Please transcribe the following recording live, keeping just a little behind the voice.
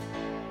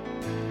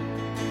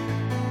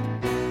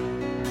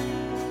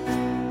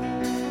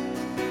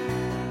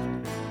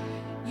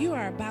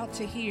about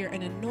to hear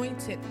an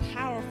anointed,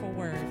 powerful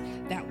word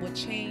that will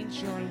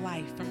change your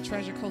life from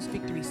Treasure Coast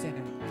Victory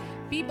Center.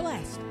 Be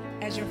blessed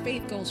as your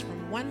faith goes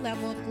from one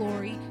level of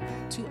glory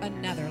to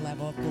another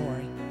level of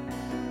glory.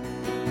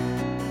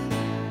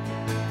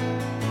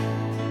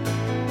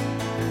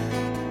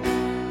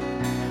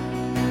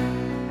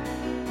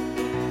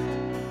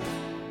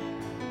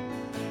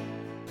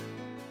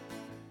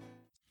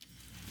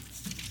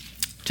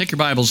 Take your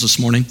Bibles this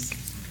morning.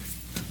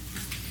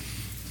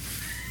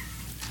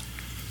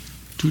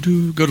 Go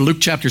to Luke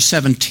chapter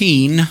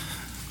 17.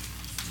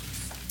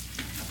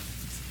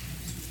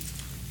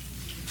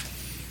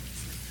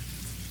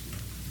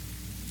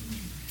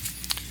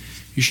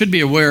 You should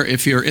be aware,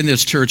 if you're in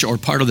this church or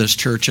part of this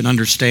church, and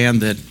understand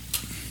that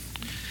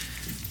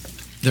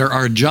there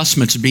are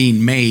adjustments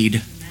being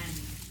made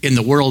in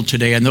the world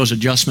today, and those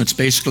adjustments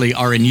basically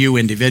are in you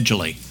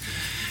individually.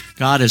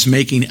 God is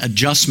making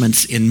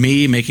adjustments in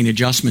me, making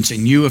adjustments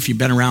in you. If you've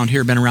been around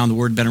here, been around the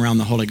Word, been around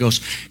the Holy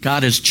Ghost,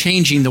 God is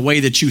changing the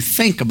way that you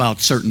think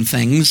about certain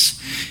things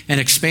and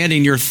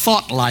expanding your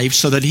thought life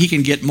so that He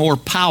can get more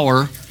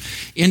power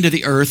into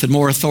the earth and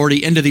more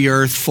authority into the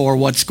earth for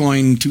what's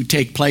going to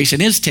take place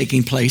and is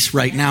taking place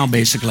right now,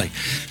 basically.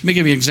 Let me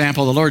give you an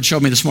example. The Lord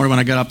showed me this morning when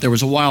I got up. There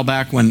was a while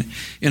back when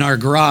in our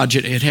garage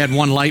it had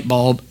one light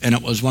bulb, and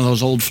it was one of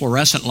those old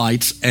fluorescent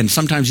lights, and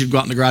sometimes you'd go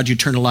out in the garage, you'd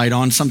turn the light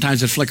on,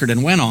 sometimes it flickered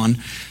and went on,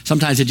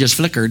 sometimes it just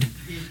flickered,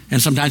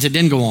 and sometimes it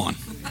didn't go on.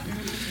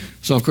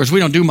 So, of course, we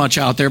don't do much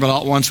out there, but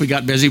all at once we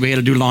got busy, we had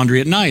to do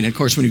laundry at night. And, of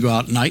course, when you go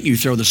out at night and you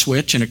throw the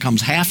switch and it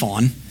comes half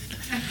on,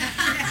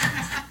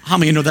 how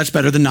many of you know that's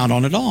better than not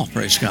on at all?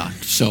 Praise God.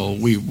 So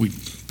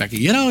Becky,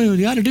 you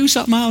got to do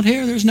something out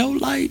here. There's no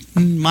light.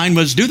 And mine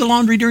was do the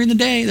laundry during the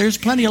day. There's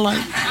plenty of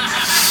light.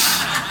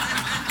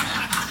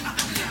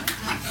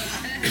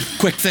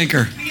 Quick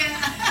thinker.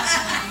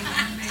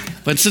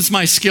 But since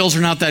my skills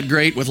are not that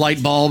great with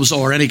light bulbs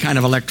or any kind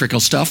of electrical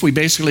stuff, we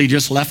basically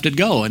just left it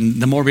go. And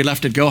the more we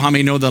left it go, how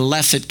many know the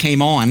less it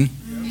came on?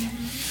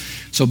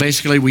 So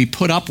basically we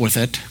put up with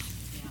it.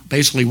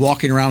 Basically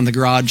walking around the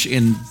garage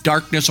in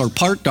darkness or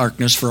part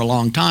darkness for a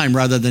long time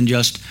rather than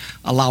just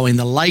allowing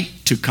the light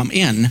to come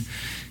in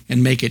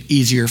and make it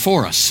easier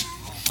for us.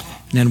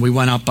 And then we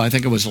went up, I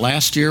think it was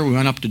last year, we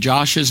went up to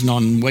Josh's, and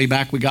on the way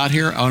back we got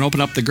here, I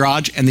opened up the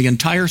garage, and the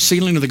entire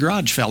ceiling of the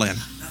garage fell in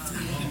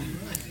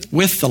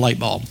with the light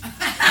bulb.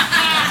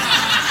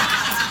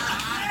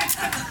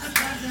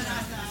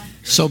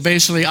 So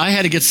basically I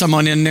had to get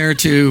someone in there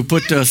to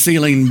put the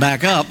ceiling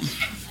back up.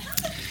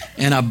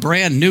 And a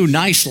brand new,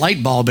 nice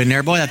light bulb in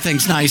there. Boy, that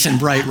thing's nice and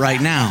bright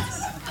right now.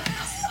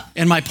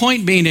 And my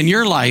point being, in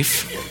your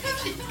life,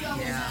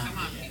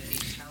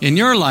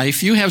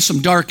 you have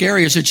some dark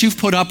areas that you've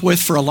put up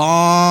with for a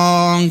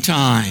long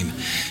time.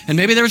 And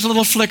maybe there's a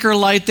little flicker of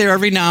light there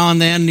every now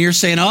and then. And you're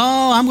saying,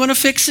 oh, I'm going to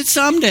fix it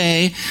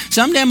someday.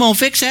 Someday I'm going to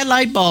fix that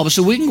light bulb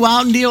so we can go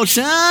out and deal.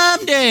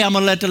 Someday I'm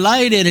going to let the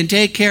light in and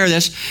take care of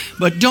this.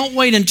 But don't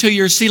wait until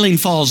your ceiling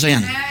falls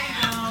in.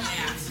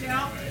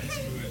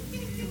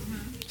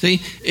 See,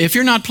 if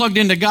you're not plugged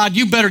into God,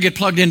 you better get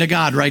plugged into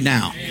God right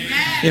now.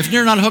 Amen. If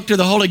you're not hooked to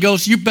the Holy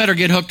Ghost, you better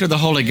get hooked to the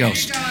Holy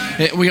Ghost.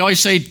 We always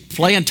say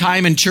playing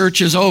time in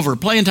church is over.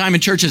 Playing time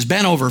in church has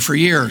been over for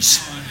years.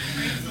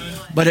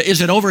 But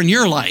is it over in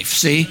your life?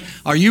 See,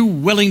 are you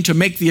willing to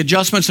make the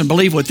adjustments and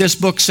believe what this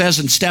book says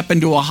and step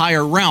into a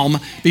higher realm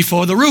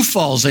before the roof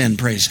falls in?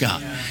 Praise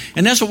God.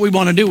 And that's what we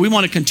want to do. We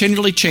want to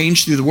continually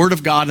change through the Word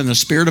of God and the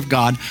Spirit of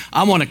God.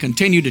 I want to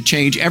continue to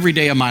change every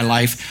day of my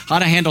life, how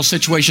to handle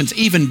situations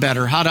even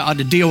better, how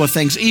to deal with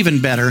things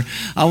even better.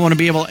 I want to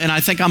be able, and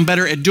I think I'm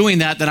better at doing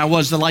that than I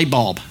was the light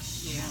bulb.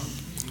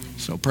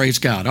 So praise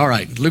God. All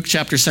right, Luke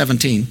chapter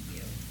 17.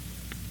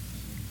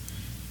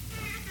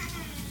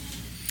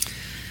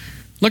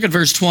 Look at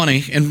verse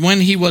 20. And when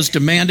he was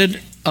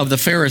demanded of the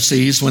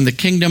Pharisees when the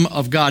kingdom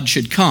of God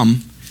should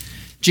come,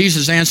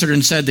 Jesus answered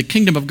and said, the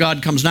kingdom of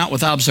God comes not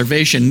with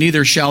observation,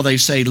 neither shall they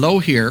say, lo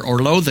here or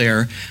lo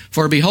there.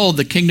 For behold,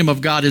 the kingdom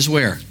of God is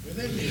where?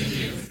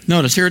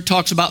 Notice here it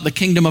talks about the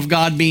kingdom of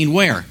God being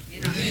where?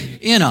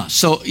 In us.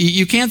 So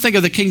you can't think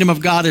of the kingdom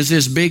of God as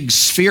this big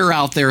sphere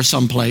out there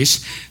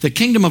someplace. The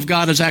kingdom of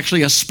God is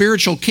actually a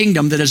spiritual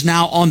kingdom that is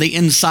now on the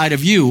inside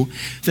of you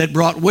that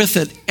brought with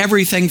it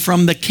everything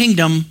from the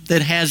kingdom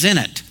that has in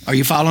it. Are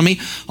you following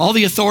me? All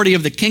the authority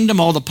of the kingdom,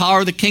 all the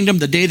power of the kingdom,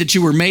 the day that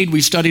you were made,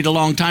 we studied a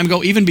long time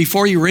ago, even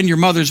before you were in your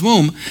mother's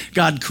womb,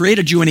 God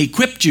created you and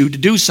equipped you to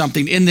do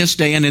something in this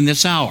day and in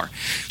this hour.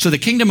 So the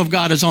kingdom of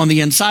God is on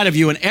the inside of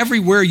you, and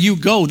everywhere you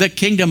go, the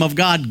kingdom of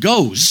God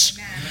goes.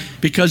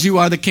 Because you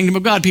are the kingdom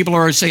of God. People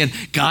are always saying,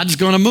 God's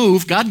going to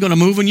move. God's going to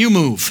move when you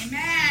move.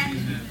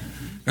 Amen.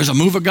 There's a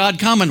move of God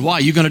coming. Why?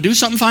 You going to do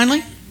something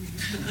finally?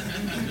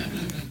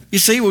 You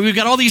see, we've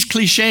got all these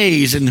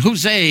cliches and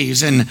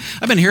huzzas, and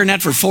I've been hearing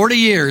that for 40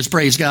 years,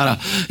 praise God.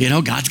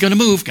 God's going to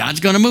move. God's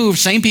going to move.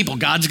 Same people,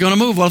 God's going to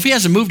move. Well, if he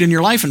hasn't moved in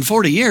your life in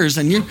 40 years,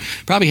 then you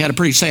probably had a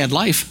pretty sad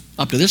life.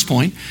 up to this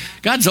point.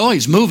 God's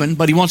always moving,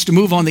 but he wants to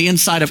move on the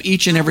inside of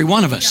each and every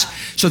one of us.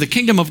 So the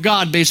kingdom of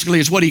God basically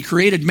is what he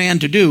created man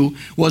to do,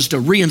 was to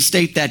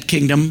reinstate that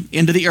kingdom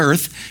into the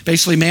earth.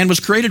 Basically, man was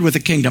created with a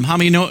kingdom. How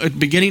many know at the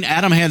beginning,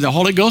 Adam had the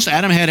Holy Ghost?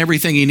 Adam had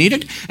everything he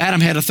needed.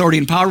 Adam had authority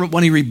and power, but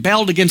when he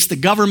rebelled against the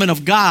government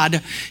of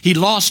God, he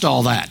lost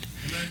all that.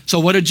 So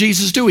what did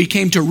Jesus do? He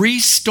came to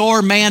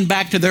restore man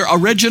back to their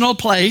original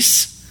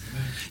place.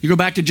 You go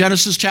back to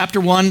Genesis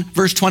chapter 1,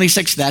 verse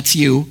 26, that's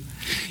you.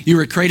 You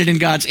were created in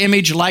God's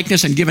image,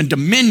 likeness, and given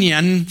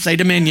dominion. Say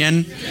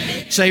dominion.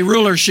 Say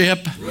rulership.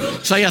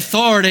 Say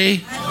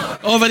authority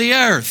over the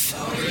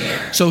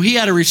earth. So he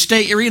had to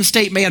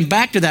reinstate man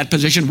back to that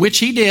position, which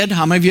he did.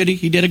 How many of you,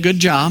 he did a good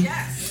job?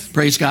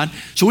 Praise God.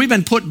 So we've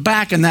been put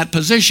back in that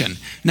position.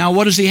 Now,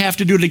 what does he have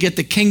to do to get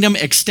the kingdom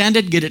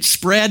extended, get it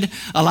spread,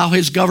 allow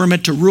his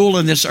government to rule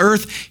in this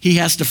earth? He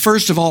has to,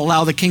 first of all,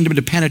 allow the kingdom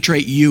to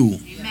penetrate you.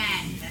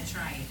 Amen. That's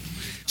right.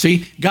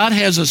 See, God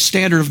has a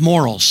standard of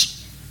morals.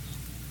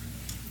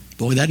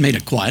 Boy, that made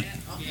it quiet.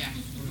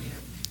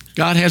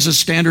 God has a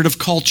standard of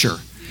culture,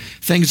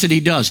 things that he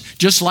does.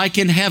 Just like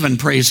in heaven,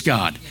 praise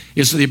God,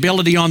 is the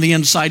ability on the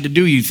inside to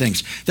do you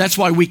things. That's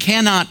why we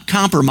cannot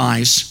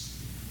compromise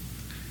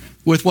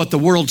with what the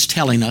world's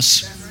telling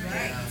us.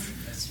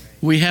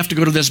 We have to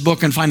go to this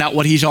book and find out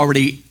what he's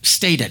already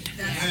stated.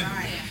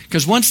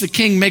 Because once the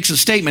king makes a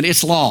statement,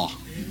 it's law.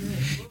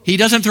 He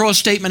doesn't throw a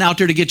statement out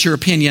there to get your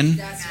opinion.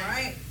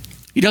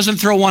 He doesn't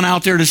throw one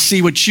out there to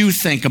see what you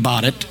think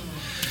about it.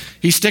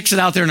 He sticks it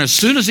out there, and as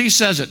soon as he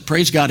says it,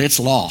 praise God, it's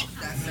law.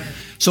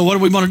 So what do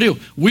we want to do?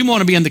 We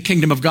want to be in the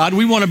kingdom of God.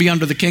 We want to be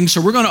under the king, so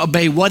we're going to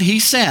obey what he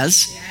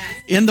says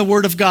in the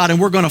word of God,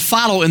 and we're going to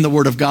follow in the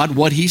word of God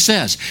what he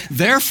says.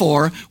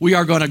 Therefore, we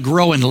are going to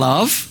grow in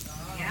love.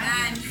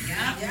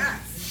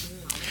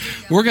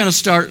 We're going to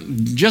start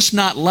just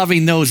not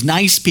loving those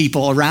nice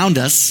people around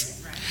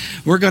us.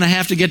 We're going to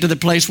have to get to the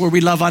place where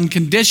we love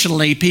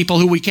unconditionally people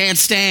who we can't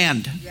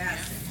stand.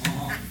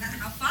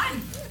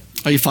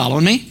 Are you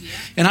following me?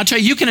 And I'll tell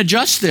you, you can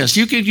adjust this.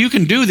 You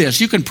can do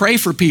this. You can pray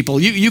for people.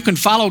 You can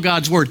follow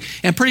God's word.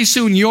 And pretty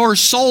soon your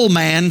soul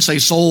man, say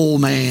soul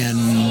man.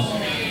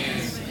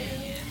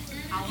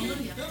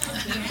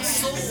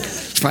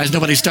 Surprised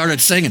nobody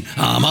started singing,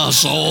 I'm a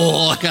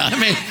soul. I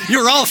mean,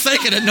 you were all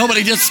thinking it.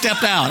 Nobody just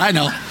stepped out. I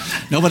know.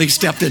 Nobody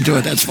stepped into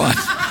it. That's fine.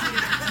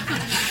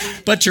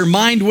 But your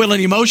mind, will,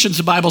 and emotions,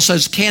 the Bible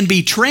says, can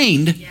be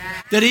trained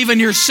that even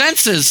your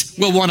senses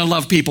will want to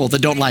love people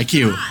that don't like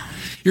you.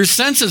 Your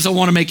senses will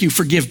want to make you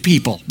forgive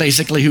people,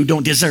 basically, who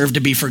don't deserve to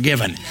be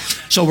forgiven.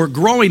 So we're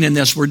growing in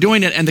this. We're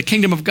doing it, and the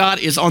kingdom of God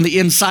is on the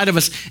inside of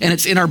us, and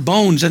it's in our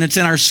bones, and it's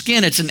in our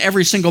skin. It's in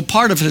every single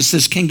part of us,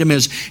 this kingdom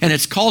is, and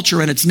its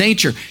culture and its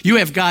nature. You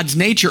have God's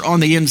nature on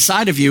the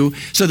inside of you,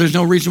 so there's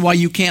no reason why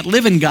you can't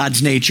live in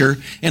God's nature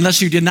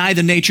unless you deny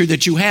the nature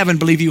that you have and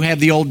believe you have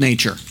the old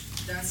nature.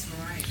 That's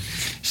right.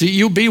 See,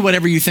 you be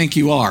whatever you think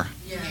you are.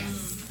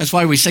 Yes. That's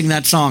why we sing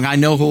that song, I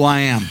know who I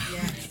am.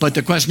 Yes. But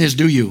the question is,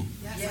 do you?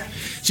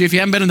 See, if you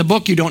haven't been in the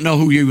book, you don't know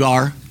who you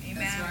are.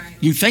 Amen.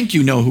 You think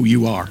you know who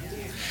you are.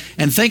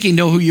 And thinking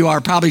know who you are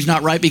probably is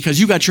not right because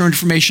you got your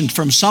information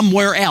from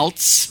somewhere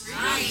else.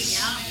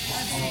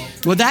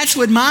 Well, that's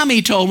what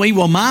Mommy told me.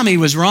 Well, Mommy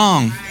was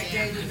wrong.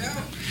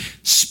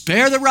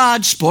 Spare the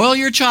rod, spoil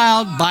your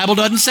child. Bible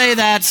doesn't say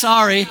that,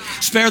 sorry.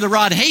 Spare the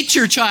rod, hate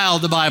your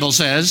child, the Bible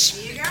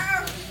says.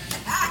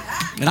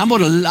 And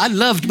I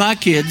loved my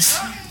kids.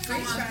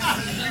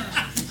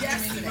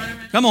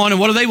 Come on,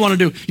 and what do they want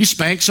to do? You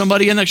spank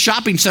somebody in a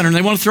shopping center and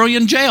they want to throw you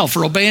in jail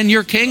for obeying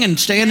your king and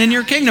staying in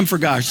your kingdom, for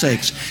God's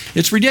sakes.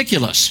 It's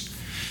ridiculous.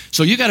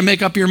 So you got to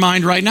make up your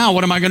mind right now.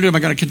 What am I going to do? Am I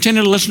going to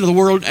continue to listen to the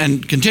world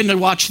and continue to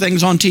watch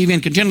things on TV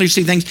and continually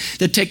see things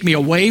that take me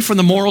away from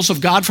the morals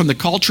of God, from the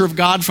culture of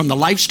God, from the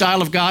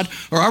lifestyle of God?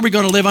 Or are we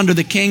going to live under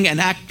the king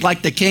and act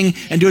like the king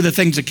and do the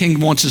things the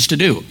king wants us to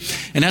do?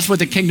 And that's what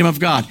the kingdom of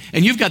God.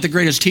 And you've got the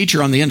greatest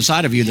teacher on the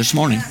inside of you this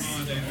morning.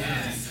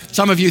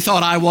 Some of you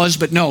thought I was,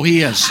 but no,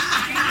 he is.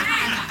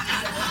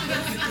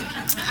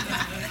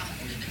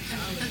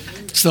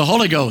 It's the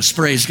Holy Ghost,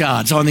 praise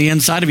God. It's on the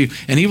inside of you.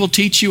 And he will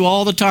teach you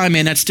all the time.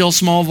 And that still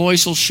small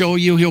voice will show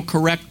you. He'll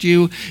correct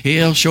you.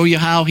 He'll show you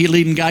how. He'll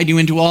lead and guide you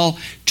into all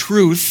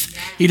truth.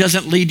 He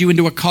doesn't lead you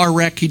into a car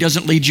wreck. He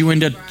doesn't lead you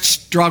into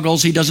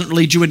struggles. He doesn't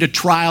lead you into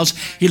trials.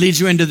 He leads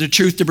you into the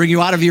truth to bring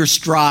you out of your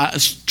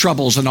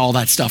troubles and all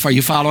that stuff. Are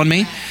you following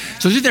me?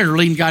 So he's there to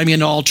lead and guide me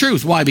into all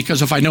truth. Why?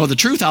 Because if I know the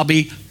truth, I'll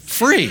be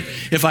free.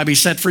 If I be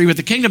set free with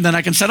the kingdom, then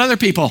I can set other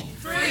people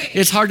free.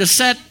 It's hard to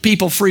set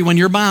people free when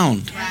you're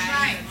bound.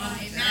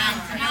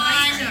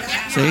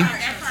 See?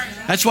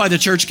 That's why the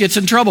church gets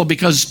in trouble,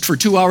 because for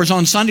 2 hours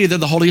on Sunday, they're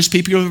the holiest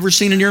people you've ever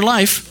seen in your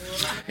life.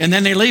 And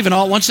then they leave, and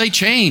all at once they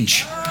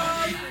change.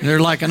 They're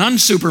like an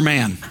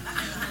unsuperman.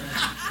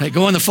 They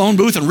go in the phone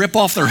booth and rip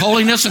off their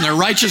holiness and their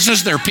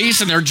righteousness, their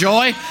peace and their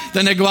joy.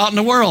 Then they go out in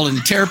the world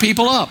and tear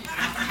people up.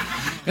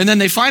 And then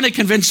they finally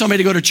convince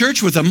somebody to go to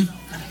church with them.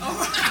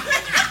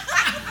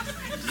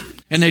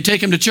 And they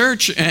take them to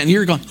church, and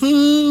you're going,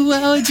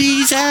 oh,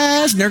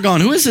 Jesus. And they're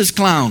going, who is this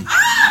clown?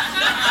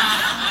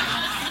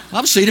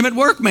 I've seen them at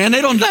work, man.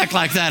 They don't act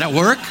like that at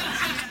work.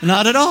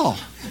 Not at all.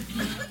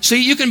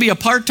 See, you can be a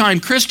part-time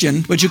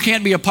Christian, but you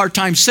can't be a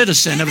part-time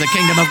citizen of the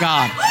kingdom of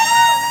God.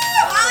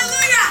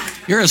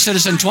 You're a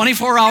citizen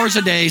 24 hours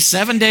a day,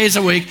 7 days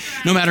a week,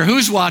 no matter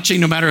who's watching,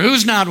 no matter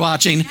who's not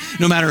watching,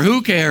 no matter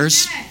who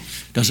cares.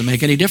 Doesn't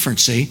make any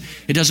difference, see?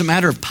 It doesn't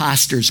matter if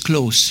pastor's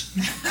close.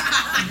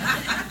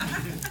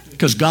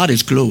 Because God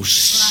is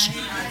close.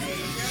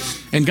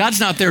 And God's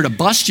not there to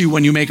bust you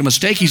when you make a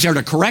mistake. He's there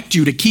to correct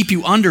you, to keep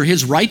you under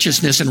his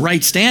righteousness and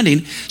right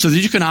standing so that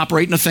you can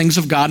operate in the things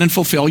of God and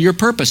fulfill your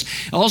purpose.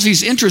 All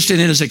he's interested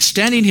in is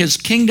extending his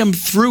kingdom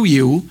through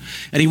you,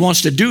 and he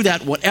wants to do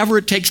that whatever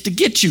it takes to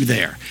get you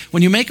there.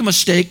 When you make a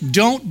mistake,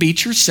 don't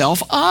beat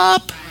yourself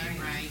up.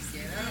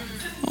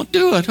 Don't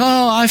do it.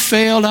 Oh, I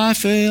failed.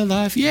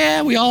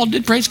 Yeah, we all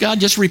did. Praise God.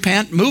 Just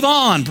repent. Move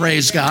on.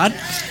 Praise God.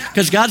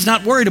 Because God's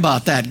not worried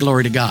about that.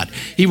 Glory to God.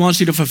 He wants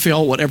you to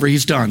fulfill whatever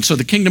he's done. So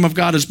the kingdom of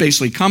God is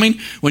basically coming.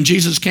 When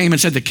Jesus came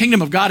and said, the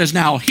kingdom of God is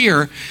now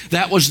here,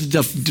 that was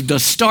the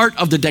start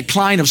of the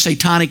decline of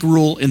satanic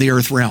rule in the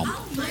earth realm.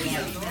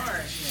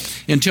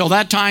 Until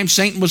that time,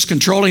 Satan was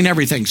controlling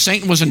everything.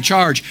 Satan was in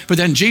charge. But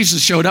then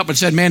Jesus showed up and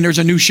said, man, there's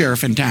a new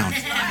sheriff in town.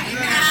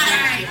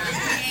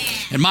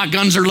 And my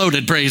guns are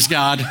loaded, praise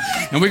God.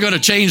 And we're going to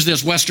change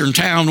this western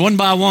town one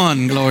by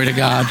one, glory to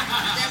God.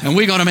 And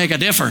we're going to make a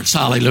difference,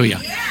 hallelujah.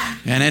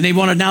 And then he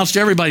want to announce to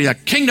everybody, the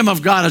kingdom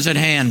of God is at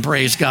hand,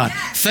 praise God.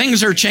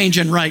 Things are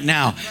changing right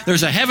now.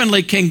 There's a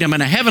heavenly kingdom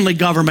and a heavenly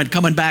government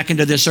coming back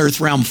into this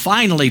earth realm,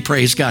 finally,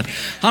 praise God.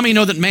 How many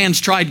know that man's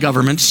tried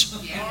governments?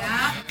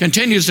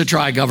 Continues to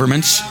try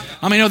governments.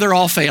 How many know they're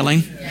all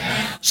failing?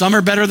 Some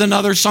are better than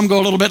others. Some go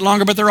a little bit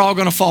longer, but they're all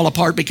going to fall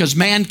apart because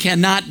man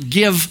cannot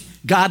give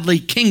godly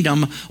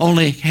kingdom.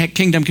 Only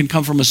kingdom can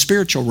come from a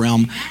spiritual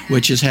realm,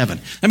 which is heaven.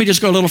 Let me just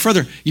go a little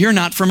further. You're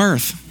not from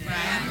earth.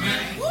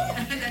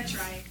 That's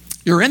right.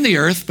 You're in the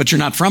earth, but you're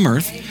not from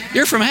earth.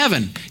 You're from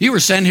heaven. You were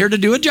sent here to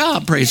do a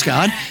job, praise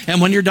God.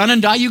 And when you're done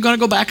and die, you're going to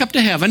go back up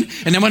to heaven.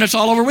 And then when it's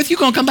all over with, you're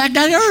going to come back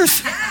down to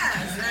earth.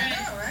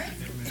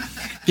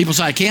 People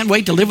say, I can't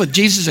wait to live with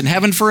Jesus in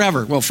heaven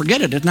forever. Well,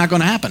 forget it. It's not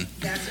going to happen.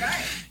 That's right.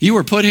 You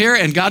were put here,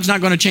 and God's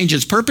not going to change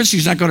his purpose.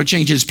 He's not going to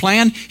change his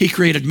plan. He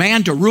created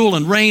man to rule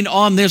and reign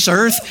on this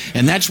earth,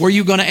 and that's where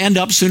you're going to end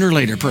up sooner or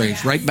later.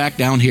 Praise. Right back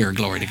down here,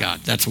 glory to God.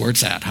 That's where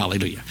it's at.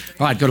 Hallelujah.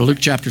 All right, go to Luke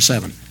chapter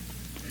 7.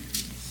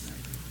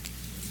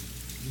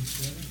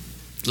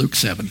 Luke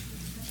 7.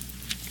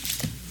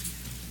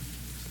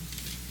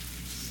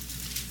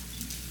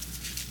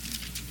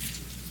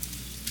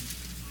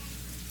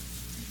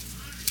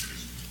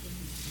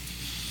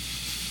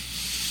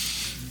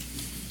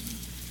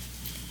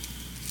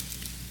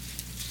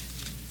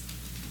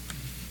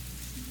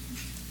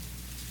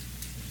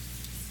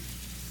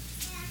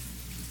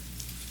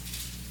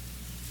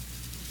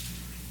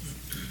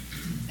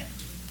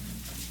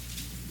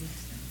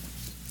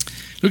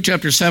 Luke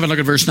chapter 7, look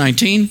at verse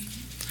 19.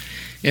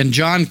 And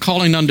John,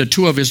 calling unto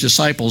two of his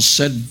disciples,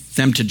 said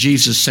them to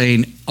Jesus,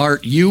 saying,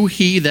 Art you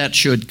he that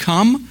should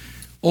come,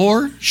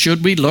 or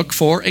should we look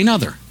for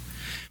another?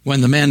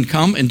 When the men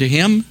come unto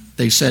him,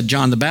 they said,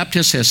 John the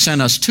Baptist has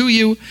sent us to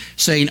you,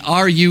 saying,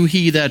 Are you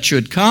he that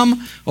should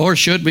come, or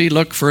should we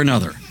look for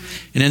another?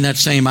 And in that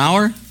same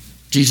hour,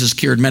 Jesus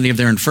cured many of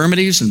their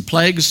infirmities and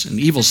plagues and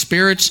evil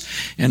spirits,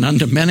 and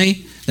unto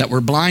many that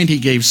were blind he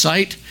gave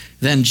sight.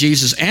 Then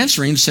Jesus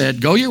answering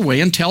said, Go your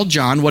way and tell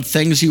John what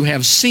things you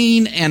have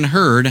seen and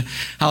heard,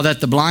 how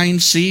that the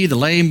blind see, the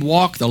lame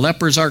walk, the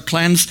lepers are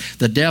cleansed,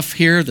 the deaf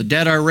hear, the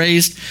dead are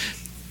raised.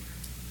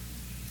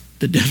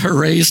 The dead are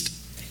raised.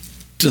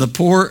 To the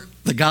poor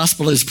the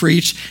gospel is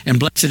preached, and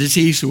blessed is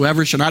he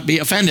whoever shall not be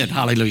offended.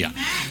 Hallelujah.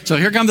 So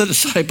here come the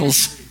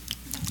disciples.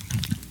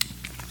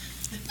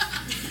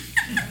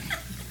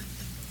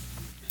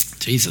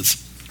 Jesus.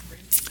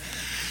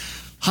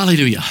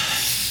 Hallelujah.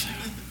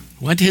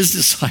 Went to his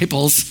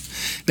disciples.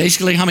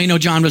 Basically, how many know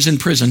John was in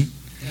prison?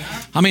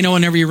 How many know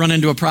whenever you run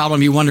into a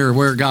problem, you wonder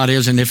where God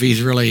is and if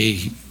he's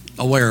really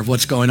aware of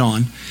what's going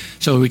on?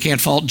 So we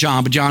can't fault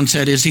John, but John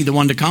said, is he the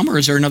one to come or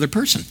is there another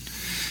person?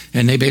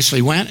 And they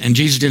basically went, and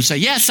Jesus didn't say,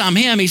 yes, I'm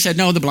him. He said,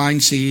 no, the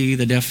blind see,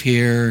 the deaf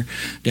hear,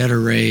 dead are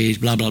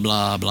raised, blah, blah,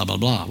 blah, blah, blah,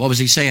 blah. What was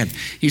he saying?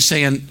 He's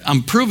saying,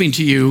 I'm proving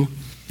to you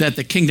that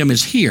the kingdom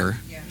is here.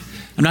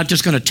 I'm not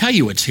just going to tell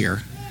you it's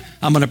here.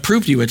 I'm going to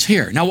prove to you it's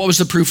here. Now, what was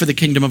the proof of the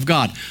kingdom of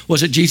God?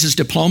 Was it Jesus'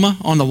 diploma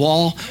on the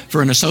wall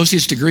for an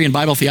associate's degree in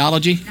Bible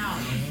theology?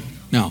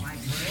 No.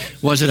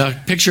 Was it a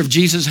picture of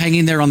Jesus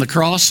hanging there on the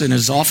cross in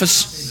his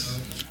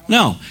office?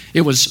 No.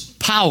 It was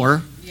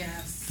power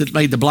that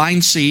made the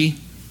blind see,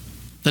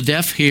 the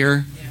deaf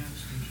hear.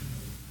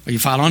 Are you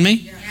following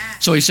me?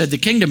 So he said the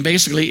kingdom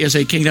basically is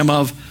a kingdom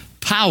of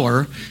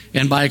power,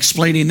 and by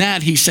explaining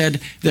that, he said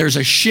there's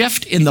a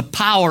shift in the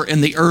power in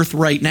the earth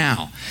right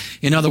now.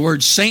 In other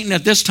words, Satan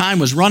at this time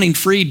was running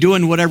free,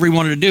 doing whatever he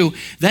wanted to do.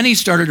 Then he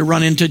started to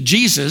run into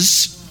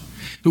Jesus,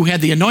 who had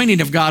the anointing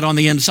of God on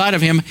the inside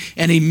of him,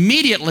 and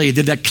immediately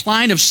the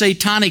decline of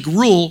satanic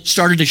rule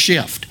started to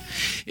shift.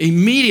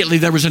 immediately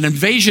there was an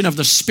invasion of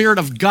the Spirit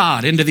of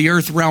God into the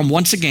earth realm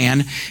once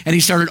again, and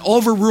he started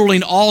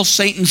overruling all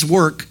Satan's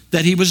work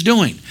that he was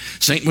doing.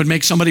 Satan would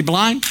make somebody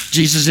blind,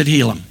 Jesus would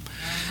heal him.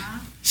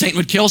 Satan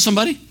would kill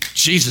somebody,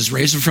 Jesus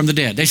raised him from the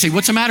dead. They say,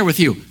 what's the matter with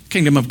you?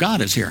 Kingdom of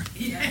God is here.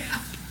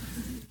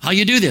 How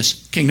you do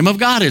this? Kingdom of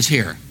God is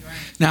here.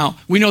 Now,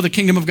 we know the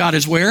kingdom of God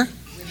is where?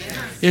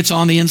 It's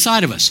on the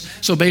inside of us.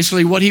 So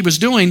basically what he was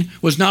doing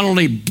was not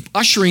only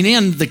ushering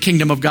in the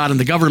kingdom of God and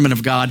the government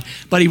of God,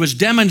 but he was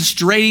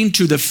demonstrating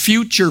to the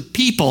future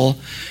people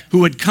who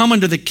would come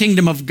into the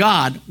kingdom of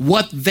God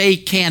what they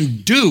can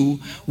do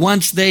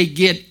once they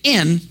get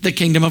in the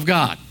kingdom of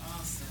God.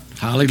 Awesome.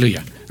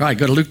 Hallelujah. All right,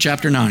 go to Luke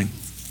chapter 9.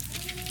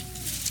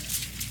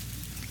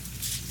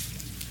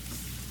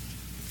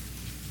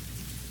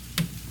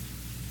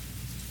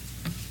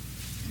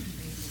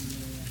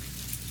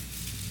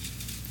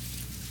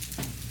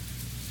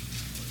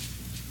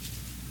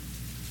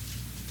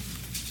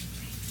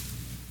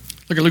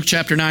 Look at Luke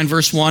chapter 9,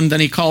 verse 1. Then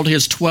he called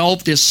his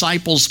 12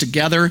 disciples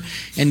together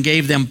and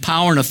gave them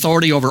power and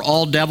authority over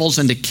all devils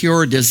and to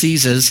cure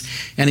diseases.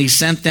 And he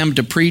sent them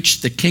to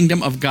preach the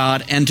kingdom of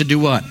God and to do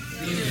what?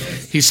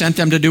 He sent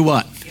them to do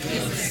what?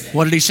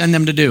 What did he send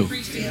them to do?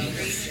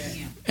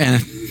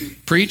 And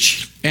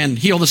preach and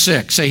heal the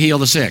sick. Say, heal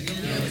the sick.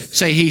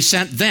 Say, he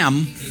sent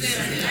them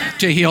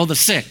to heal the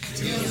sick.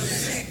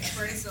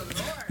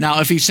 Now,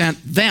 if he sent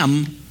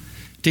them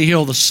to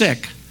heal the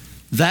sick,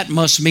 that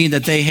must mean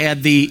that they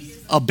had the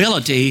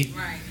ability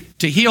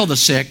to heal the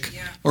sick,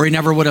 or he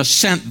never would have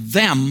sent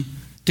them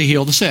to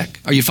heal the sick.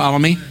 Are you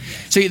following me?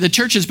 See, the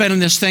church has been in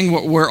this thing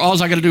where all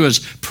I got to do is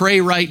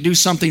pray right, do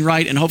something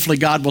right, and hopefully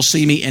God will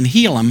see me and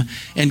heal them.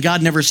 And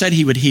God never said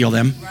he would heal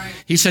them.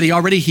 He said he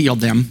already healed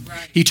them.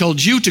 He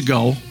told you to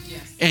go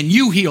and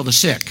you heal the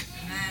sick.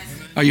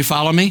 Are you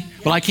following me?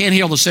 Well, I can't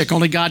heal the sick.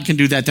 Only God can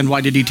do that. Then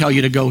why did he tell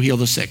you to go heal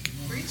the sick?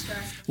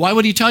 Why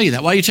would he tell you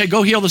that? Why would he say,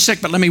 go heal the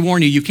sick, but let me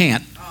warn you, you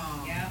can't.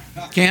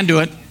 Can't do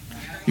it.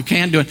 You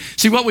can't do it.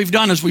 See, what we've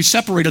done is we've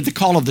separated the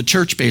call of the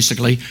church,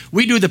 basically.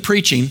 We do the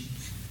preaching.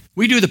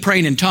 We do the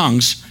praying in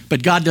tongues,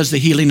 but God does the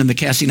healing and the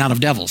casting out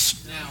of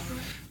devils.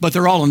 But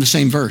they're all in the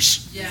same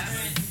verse.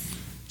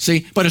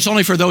 See, but it's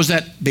only for those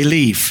that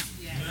believe.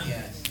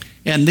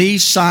 And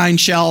these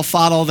signs shall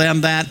follow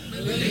them that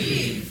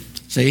believe.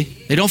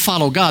 See, they don't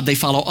follow God, they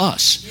follow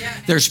us.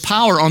 There's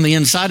power on the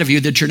inside of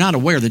you that you're not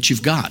aware that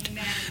you've got.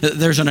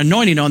 There's an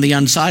anointing on the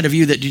inside of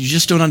you that you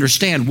just don't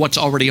understand what's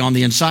already on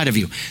the inside of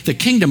you. The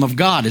kingdom of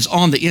God is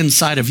on the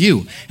inside of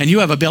you, and you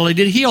have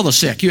ability to heal the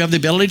sick. You have the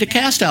ability to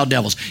cast out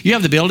devils. You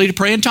have the ability to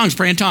pray in tongues.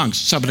 Pray in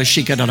tongues.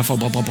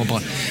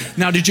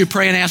 Now, did you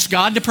pray and ask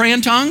God to pray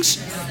in tongues?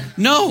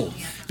 No.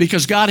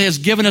 Because God has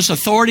given us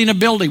authority and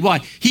ability. Why?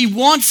 He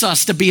wants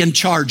us to be in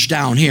charge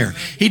down here.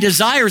 He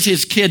desires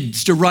his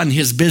kids to run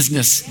his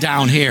business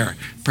down here.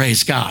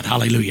 Praise God.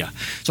 Hallelujah.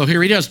 So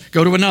here he does.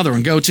 Go to another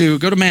one. Go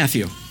to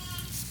Matthew.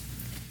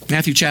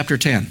 Matthew chapter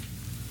 10.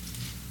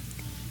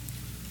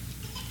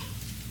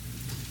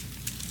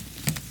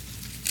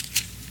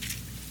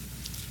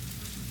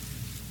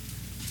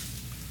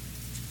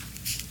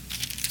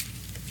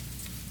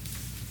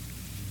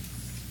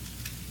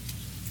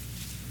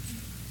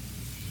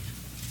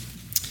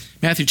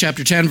 Matthew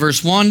chapter 10,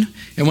 verse 1,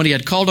 and when he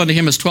had called unto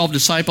him his 12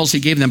 disciples,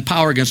 he gave them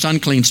power against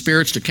unclean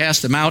spirits to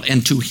cast them out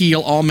and to heal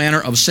all manner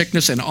of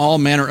sickness and all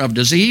manner of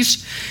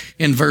disease.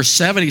 In verse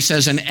 7, he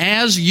says, and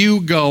as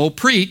you go,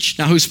 preach.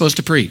 Now, who's supposed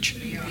to preach?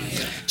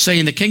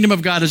 Saying the kingdom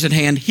of God is at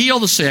hand. Heal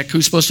the sick.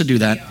 Who's supposed to do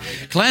that?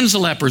 Cleanse the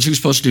lepers. Who's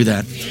supposed to do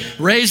that?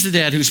 Raise the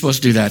dead. Who's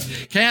supposed to do that?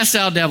 Cast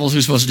out devils.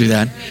 Who's supposed to do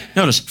that?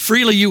 Notice,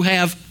 freely you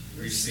have,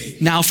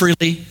 now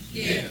freely.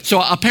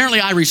 So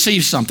apparently I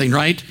received something,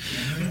 right?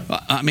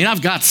 I mean,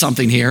 I've got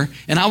something here,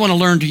 and I want to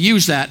learn to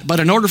use that.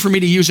 But in order for me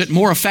to use it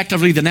more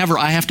effectively than ever,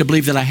 I have to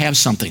believe that I have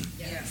something.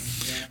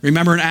 Yes.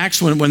 Remember in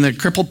Acts when the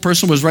crippled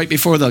person was right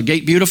before the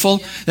gate beautiful?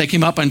 They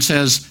came up and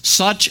says,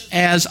 such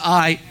as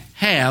I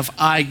have,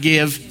 I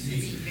give.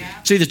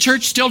 See, the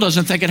church still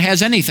doesn't think it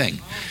has anything.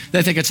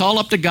 They think it's all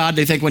up to God.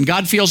 They think when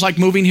God feels like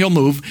moving, he'll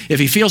move.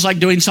 If he feels like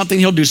doing something,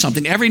 he'll do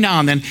something. Every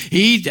now and then,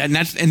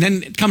 and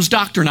then it comes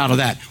doctrine out of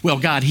that. Well,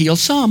 God heals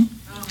some,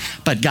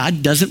 but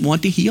God doesn't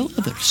want to heal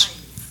others.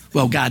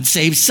 Well, God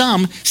saves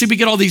some. See, we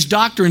get all these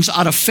doctrines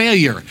out of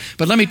failure.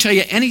 But let me tell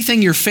you,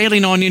 anything you're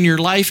failing on in your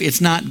life, it's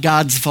not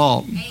God's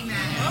fault. Amen.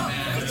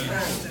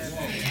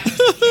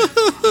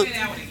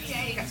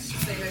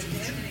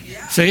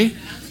 See?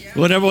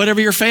 Whatever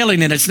you're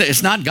failing in,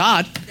 it's not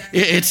God.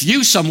 It's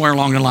you somewhere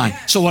along the line.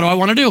 So what do I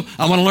want to do?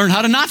 I want to learn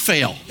how to not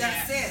fail.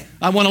 That's it.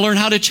 I want to learn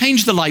how to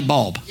change the light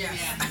bulb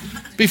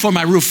before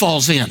my roof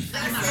falls in.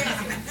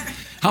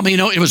 How many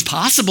know it was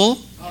possible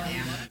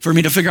for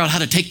me to figure out how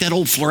to take that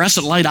old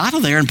fluorescent light out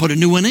of there and put a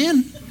new one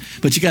in?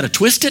 But you got to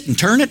twist it and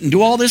turn it and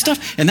do all this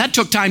stuff. And that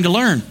took time to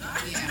learn.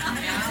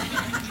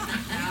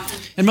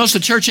 And most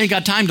of the church ain't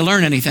got time to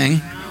learn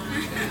anything.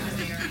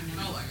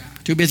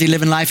 Too busy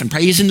living life and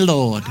praising the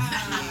Lord.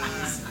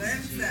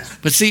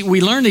 But see,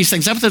 we learn these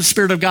things. That's what the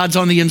Spirit of God's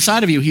on the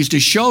inside of you. He's to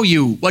show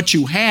you what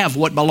you have,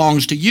 what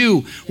belongs to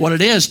you, what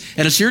it is.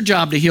 And it's your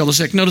job to heal the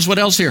sick. Notice what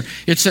else here.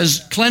 It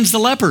says, cleanse the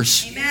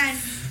lepers. Amen.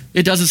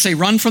 It doesn't say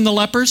run from the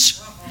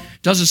lepers.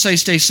 Doesn't say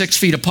stay 6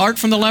 feet apart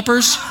from the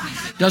lepers.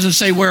 Doesn't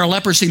say wear a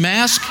leprosy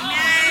mask.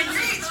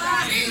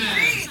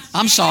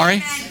 I'm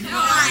sorry.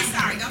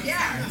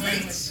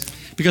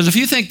 Because if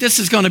you think this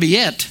is going to be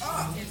it,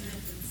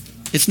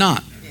 it's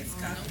not.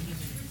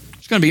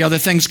 There's going to be other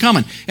things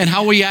coming. And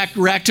how we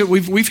react to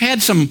it, we've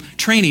had some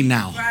training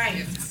now.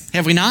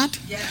 Have we not?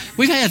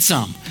 We've had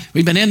some.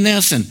 We've been in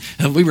this,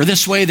 and we were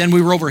this way, then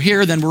we were over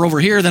here, then we're over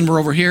here, then we're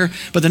over here.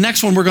 But the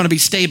next one, we're going to be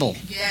stable.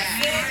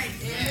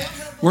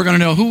 We're going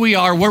to know who we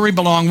are, where we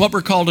belong, what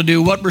we're called to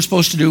do, what we're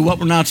supposed to do, what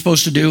we're not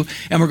supposed to do,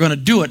 and we're going to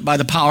do it by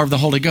the power of the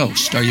Holy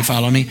Ghost. Are you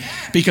following me?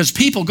 Because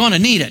people are going to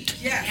need it.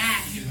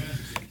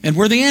 And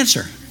we're the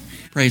answer.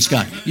 Praise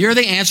God. You're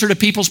the answer to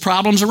people's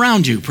problems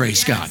around you.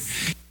 Praise God.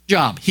 Your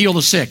job, heal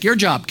the sick. Your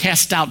job,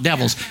 cast out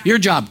devils. Your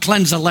job,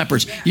 cleanse the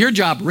lepers. Your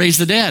job, raise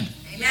the dead.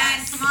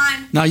 Yes, come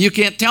on. Now, you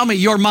can't tell me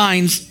your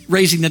mind's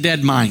raising the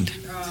dead mind.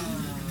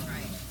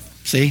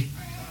 See?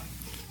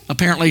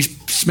 Apparently,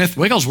 Smith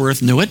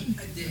Wigglesworth knew it.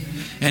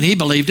 And he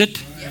believed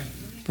it.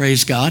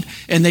 Praise God.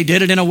 And they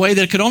did it in a way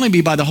that could only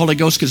be by the Holy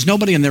Ghost, because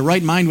nobody in their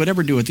right mind would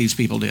ever do what these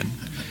people did.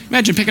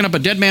 Imagine picking up a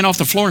dead man off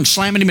the floor and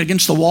slamming him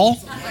against the wall.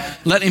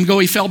 Letting him go,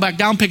 he fell back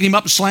down, picking him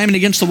up and slamming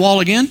against the wall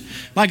again.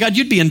 My God,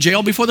 you'd be in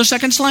jail before the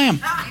second slam.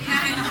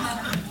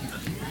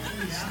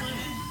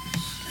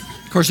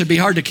 Of course, it'd be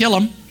hard to kill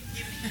him.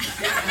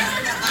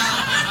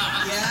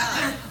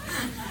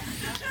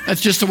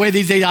 That's just the way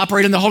they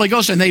operate in the Holy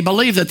Ghost. And they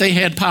believe that they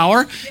had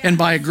power. And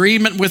by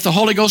agreement with the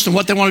Holy Ghost and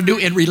what they want to do,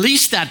 it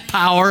released that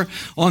power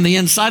on the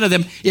inside of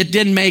them. It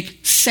didn't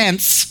make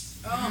sense.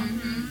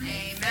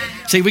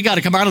 See, we got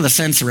to come out of the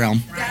sense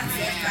realm.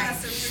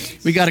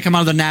 We got to come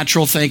out of the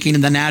natural thinking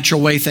and the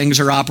natural way things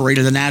are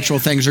operated, the natural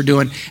things are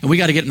doing. And we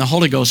got to get in the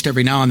Holy Ghost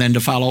every now and then to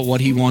follow what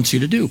He wants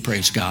you to do,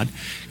 praise God.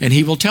 And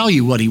He will tell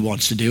you what He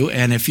wants to do.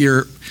 And if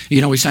you're,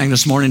 we sang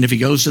this morning, if He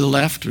goes to the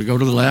left, we go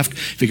to the left.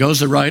 If He goes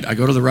to the right, I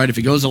go to the right. If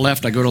He goes to the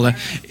left, I go to the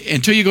left.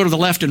 Until you go to the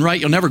left and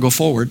right, you'll never go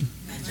forward.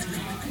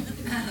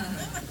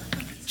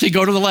 See,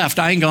 go to the left.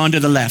 I ain't going to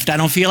the left. I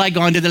don't feel like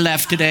going to the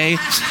left today.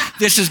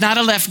 This is not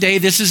a left day.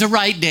 This is a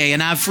right day,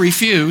 and I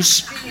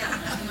refuse.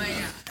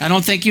 I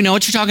don't think you know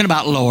what you're talking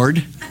about,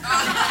 Lord.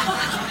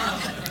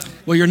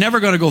 Well, you're never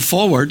going to go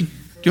forward, do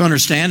you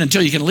understand,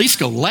 until you can at least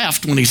go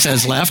left when He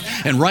says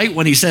left and right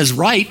when He says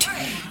right,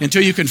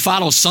 until you can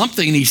follow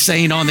something He's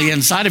saying on the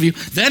inside of you.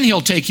 Then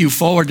He'll take you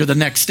forward to the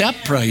next step,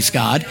 praise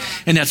God.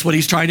 And that's what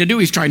He's trying to do.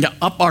 He's trying to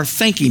up our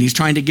thinking. He's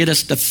trying to get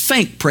us to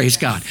think, praise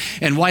God.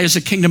 And why is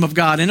the kingdom of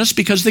God in us?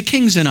 Because the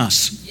King's in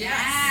us.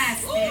 Yes.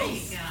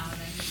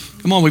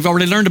 Come on, we've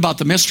already learned about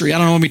the mystery. I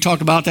don't know when we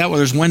talked about that,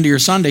 whether it's Wednesday or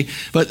Sunday,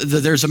 but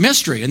there's a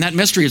mystery, and that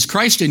mystery is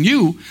Christ in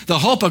you, the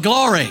hope of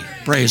glory.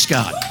 Praise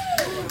God.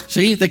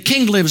 See, the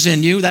King lives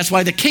in you. That's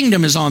why the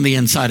kingdom is on the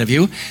inside of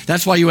you.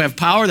 That's why you have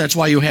power. That's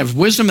why you have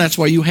wisdom. That's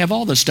why you have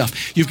all this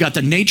stuff. You've got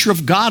the nature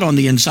of God on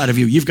the inside of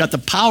you. You've got the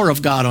power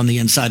of God on the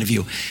inside of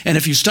you. And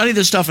if you study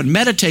this stuff and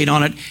meditate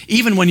on it,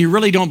 even when you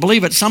really don't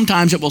believe it,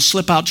 sometimes it will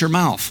slip out your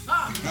mouth.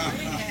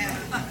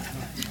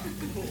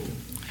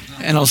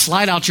 And it'll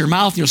slide out your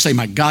mouth, and you'll say,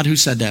 my God, who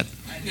said that?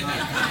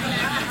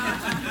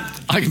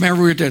 I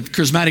remember we were at a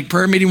charismatic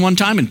prayer meeting one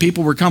time, and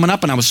people were coming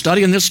up, and I was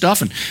studying this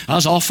stuff, and I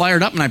was all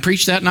fired up, and I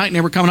preached that night, and they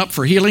were coming up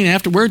for healing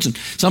afterwards, and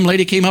some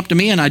lady came up to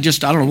me, and I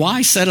don't know why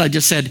I said it, I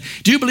just said,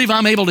 do you believe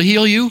I'm able to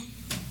heal you?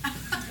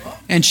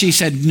 And she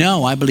said,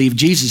 no, I believe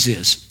Jesus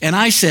is. And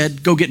I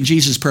said, go get in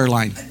Jesus' prayer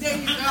line. There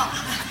you go.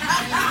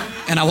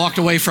 And I walked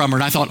away from her,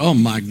 and I thought, oh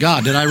my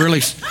God, did I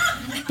really?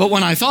 But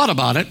when I thought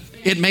about it,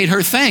 it made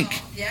her think.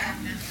 Yeah.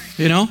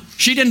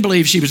 She didn't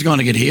believe she was going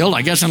to get healed,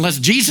 I guess, unless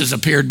Jesus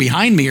appeared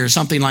behind me or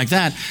something like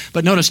that.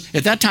 But notice,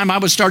 at that time, I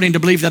was starting to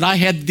believe that I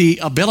had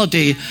the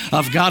ability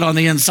of God on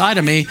the inside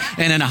of me,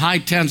 and in a high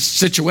tense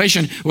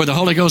situation where the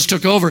Holy Ghost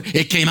took over,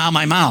 it came out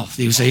my mouth,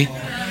 you see.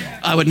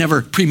 I would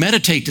never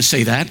premeditate to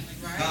say that.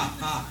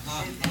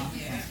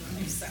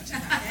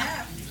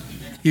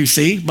 You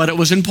see, but it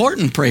was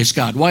important, praise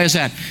God. Why is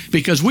that?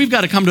 Because we've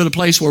got to come to the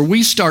place where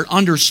we start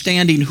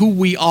understanding who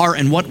we are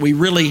and what we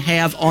really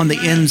have on the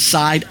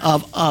inside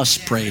of us,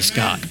 praise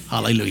God.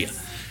 Hallelujah.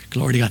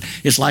 Glory to God.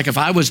 It's like if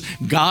I was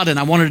God and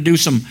I wanted to do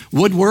some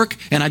woodwork,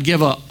 and I'd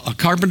give a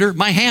carpenter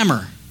my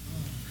hammer.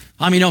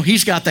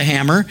 He's got the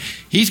hammer.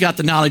 He's got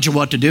the knowledge of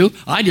what to do.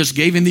 I just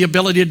gave him the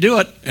ability to do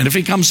it. And if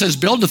he comes and says,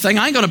 build the thing,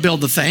 I ain't going to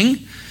build the thing.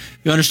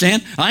 You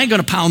understand? I ain't going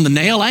to pound the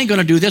nail. I ain't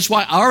going to do this.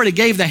 Why? I already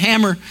gave the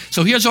hammer.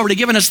 So He has already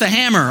given us the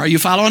hammer. Are you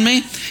following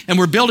me? And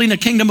we're building the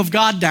kingdom of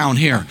God down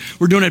here.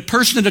 We're doing it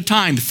person at a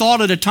time,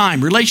 thought at a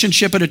time,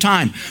 relationship at a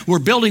time. We're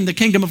building the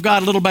kingdom of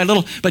God little by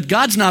little. But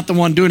God's not the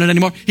one doing it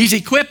anymore. He's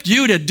equipped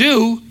you to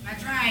do.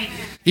 That's right.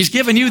 He's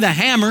given you the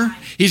hammer.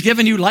 He's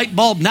given you light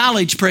bulb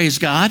knowledge, praise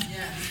God.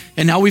 Yeah.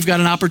 And now we've got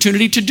an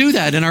opportunity to do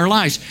that in our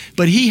lives.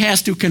 But He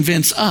has to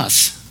convince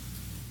us.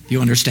 Do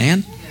you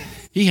understand?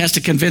 He has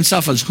to convince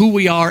us of who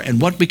we are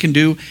and what we can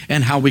do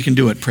and how we can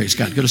do it. Praise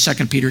God. Go to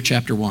 2 Peter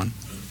chapter 1.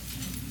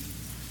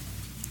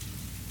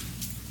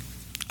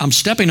 I'm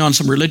stepping on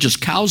some religious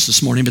cows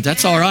this morning, but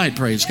that's all right.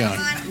 Praise God.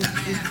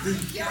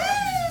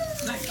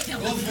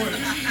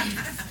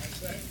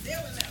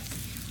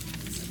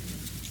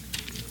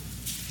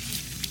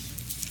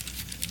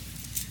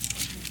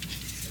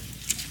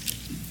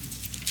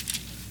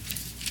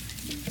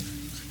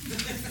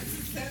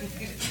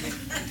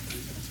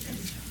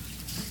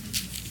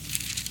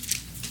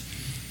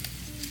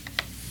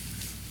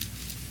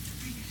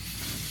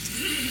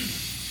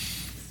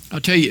 I'll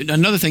tell you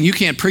another thing, you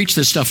can't preach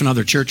this stuff in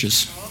other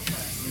churches.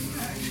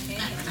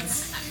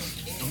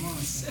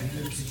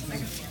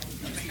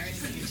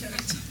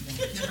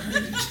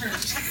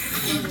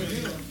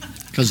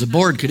 Because the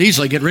board could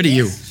easily get rid of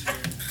you.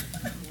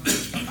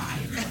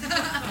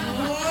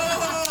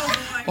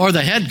 Or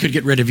the head could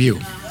get rid of you.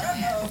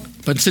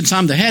 But since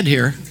I'm the head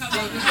here,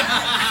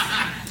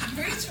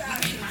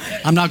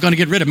 I'm not going to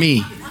get rid of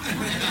me.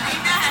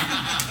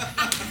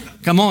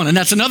 Come on, and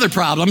that's another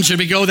problem. Should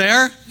we go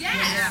there?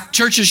 Yes.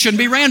 Churches shouldn't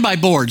be ran by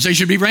boards. They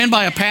should be ran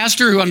by a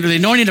pastor who, under the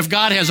anointing of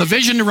God, has a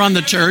vision to run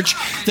the church.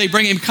 They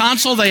bring him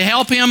counsel, they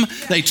help him,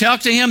 they talk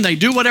to him, they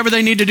do whatever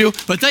they need to do,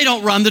 but they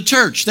don't run the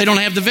church. They don't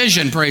have the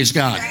vision, praise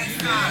God.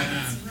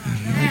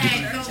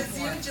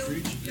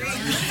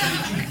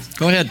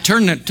 Go ahead,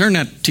 turn that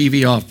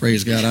TV off,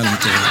 praise God. I don't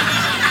care.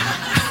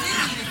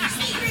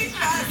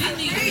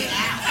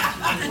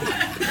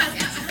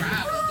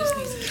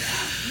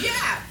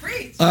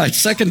 All right,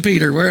 2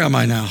 Peter, where am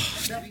I now?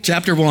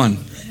 Chapter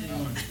 1.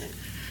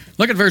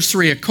 Look at verse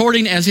 3.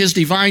 According as his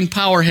divine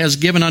power has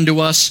given unto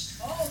us,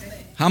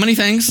 how many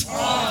things?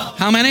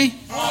 How many?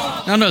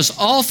 Now notice,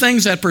 all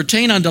things that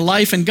pertain unto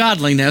life and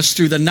godliness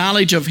through the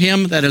knowledge of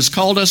him that has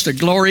called us to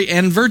glory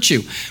and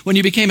virtue. When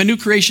you became a new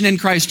creation in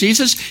Christ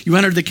Jesus, you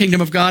entered the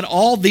kingdom of God.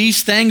 All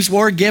these things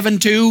were given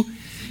to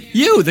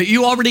you, that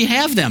you already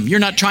have them. You're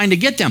not trying to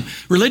get them.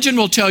 Religion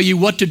will tell you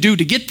what to do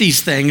to get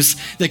these things.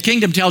 The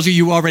kingdom tells you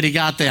you already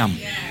got them.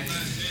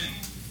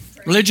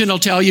 Religion will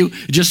tell you,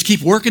 just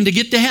keep working to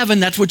get to heaven.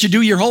 That's what you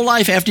do your whole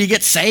life after you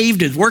get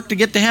saved, is work to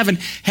get to heaven.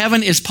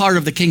 Heaven is part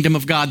of the kingdom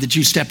of God that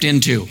you stepped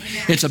into.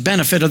 It's a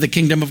benefit of the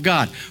kingdom of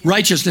God.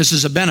 Righteousness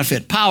is a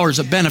benefit. Power is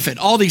a benefit.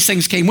 All these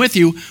things came with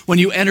you when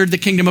you entered the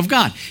kingdom of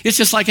God. It's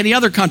just like any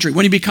other country.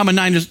 When you become a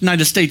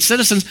United States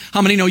citizen,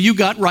 how many know you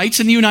got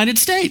rights in the United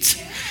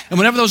States? And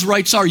whatever those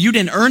rights are, you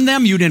didn't earn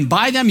them, you didn't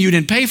buy them, you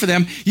didn't pay for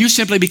them. You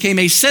simply became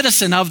a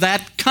citizen of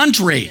that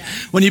country.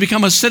 When you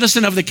become a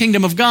citizen of the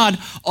kingdom of God,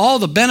 all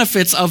the benefits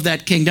of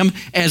that kingdom,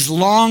 as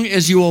long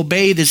as you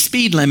obey the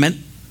speed limit.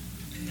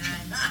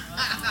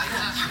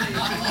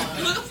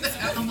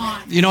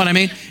 You know what I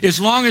mean? As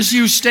long as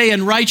you stay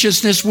in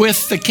righteousness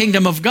with the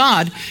kingdom of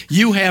God,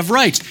 you have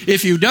rights.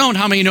 If you don't,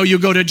 how many know you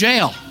go to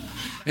jail?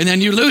 And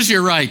then you lose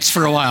your rights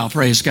for a while,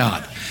 praise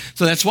God.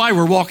 So that's why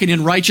we're walking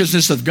in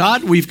righteousness of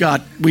God. We've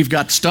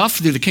got stuff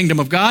through the kingdom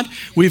of God.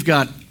 We've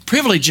got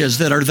privileges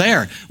that are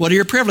there. What are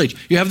your privileges?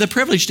 You have the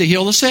privilege to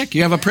heal the sick.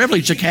 You have a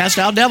privilege to cast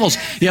out devils.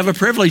 You have a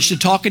privilege to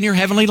talk in your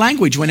heavenly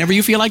language whenever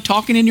you feel like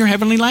talking in your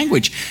heavenly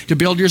language, to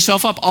build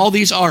yourself up. All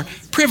these are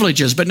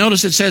privileges. But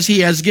notice it says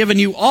he has given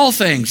you all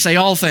things. Say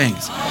all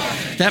things.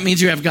 That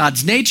means you have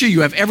God's nature.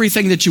 You have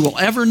everything that you will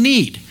ever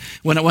need.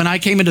 When I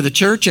came into the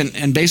church,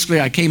 and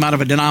basically I came out of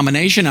a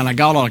denomination and I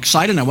got all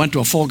excited and I went to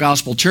a full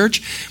gospel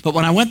church. But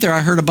when I went there, I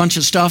heard a bunch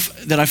of stuff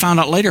that I found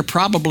out later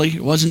probably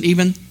wasn't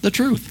even the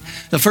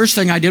truth. The first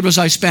thing I did was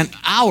I spent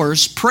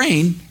hours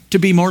praying to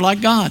be more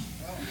like God.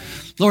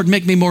 Lord,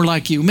 make me more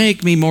like you.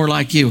 Make me more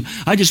like you.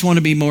 I just want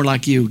to be more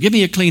like you. Give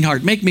me a clean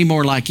heart. Make me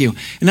more like you.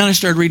 And then I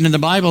started reading in the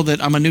Bible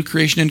that I'm a new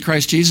creation in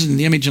Christ Jesus in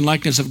the image and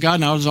likeness of God,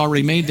 and I was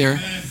already made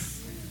there.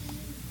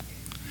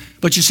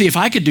 But you see, if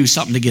I could do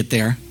something to get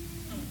there,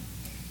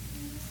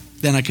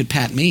 then I could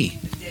pat me.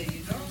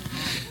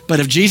 But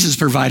if Jesus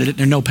provided it,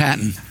 there's no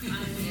patting.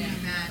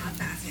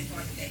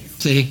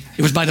 See,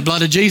 it was by the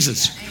blood of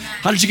Jesus.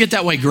 How did you get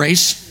that way,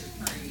 Grace?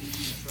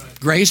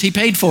 Grace, he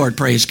paid for it,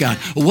 praise God.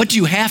 Well, what do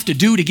you have to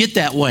do to get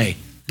that way?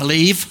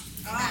 Believe.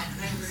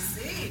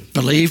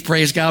 Believe,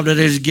 praise God, that it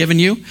is given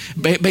you.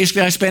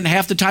 Basically, I spent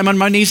half the time on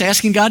my knees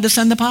asking God to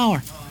send the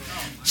power.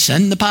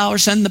 Send the power,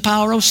 send the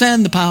power, oh,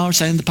 send the power,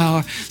 send the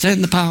power,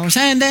 send the power,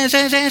 send the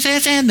power,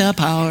 send the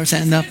power,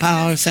 send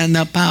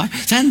the power,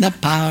 send the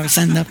power,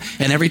 send the.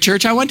 And every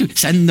church I went to,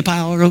 send the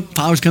power, oh,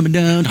 power's coming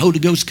down, Holy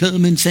Ghost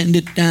come and send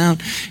it down.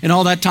 And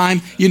all that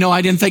time,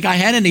 I didn't think I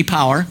had any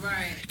power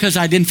because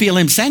I didn't feel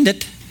him send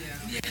it.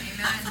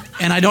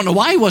 And I don't know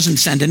why he wasn't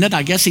sending it.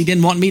 I guess he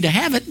didn't want me to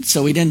have it,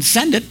 so he didn't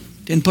send it.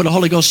 Didn't put a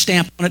Holy Ghost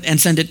stamp on it and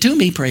send it to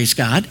me, praise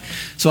God.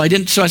 So I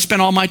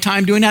spent all my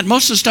time doing that.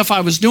 Most of the stuff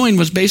I was doing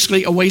was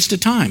basically a waste of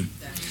time.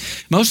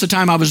 Most of the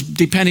time I was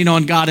depending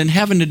on God in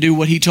heaven to do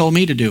what he told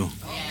me to do.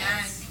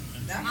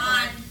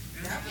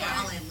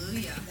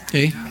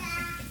 See?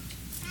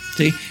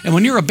 And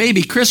when you're a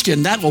baby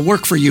Christian, that will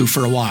work for you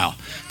for a while.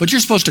 But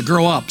you're supposed to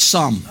grow up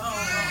some.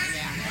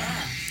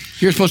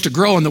 You're supposed to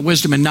grow in the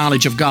wisdom and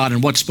knowledge of God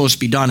and what's supposed to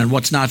be done and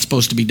what's not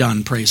supposed to be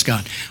done, praise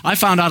God. I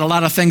found out a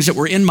lot of things that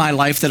were in my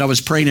life that I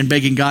was praying and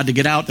begging God to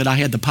get out that I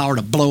had the power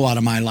to blow out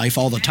of my life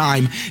all the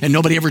time, and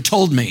nobody ever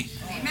told me.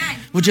 Amen.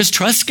 Well, just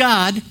trust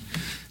God.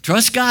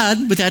 Trust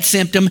God with that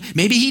symptom.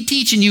 Maybe He's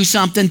teaching you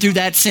something through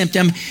that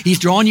symptom. He's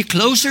drawing you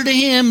closer to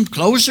Him,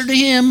 closer to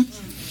Him.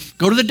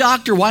 Go to the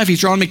doctor. Why? If He's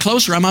drawing me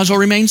closer, I might as well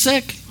remain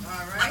sick.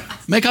 All right.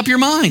 Make up your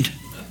mind.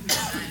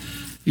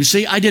 You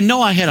see, I didn't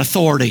know I had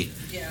authority.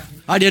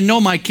 I didn't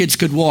know my kids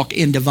could walk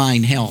in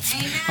divine health.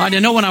 Amen. I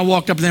didn't know when I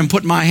walked up to them,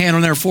 put my hand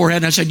on their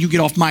forehead, and I said, you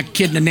get off my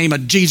kid in the name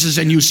of Jesus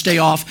and you stay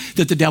off,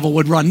 that the devil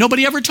would run.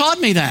 Nobody ever taught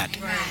me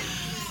that. Right.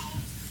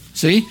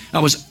 See, I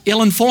was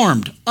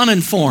ill-informed,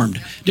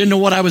 uninformed, didn't know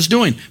what I was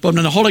doing. But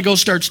when the Holy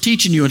Ghost starts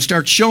teaching you and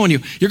starts showing you,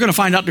 you're going to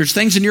find out there's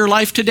things in your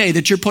life today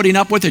that you're putting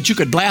up with that you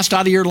could blast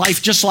out of your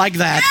life just like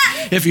that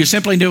if you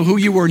simply knew who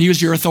you were and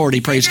used your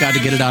authority, praise God, to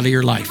get it out of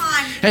your life.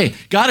 Hey,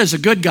 God is a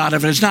good God.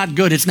 If it's not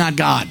good, it's not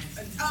God.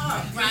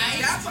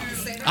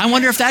 I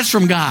wonder if that's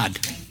from God.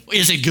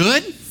 Is it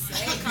good? If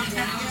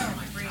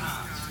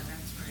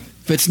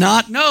it's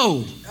not,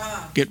 no.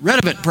 Get rid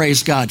of it,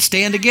 praise God.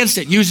 Stand against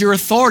it. Use your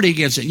authority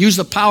against it. Use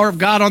the power of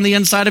God on the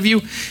inside of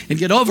you and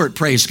get over it,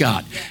 praise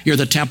God. You're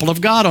the temple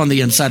of God on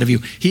the inside of you.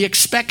 He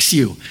expects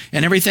you.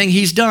 And everything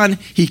He's done,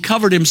 He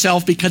covered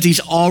Himself because He's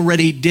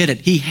already did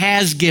it. He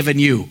has given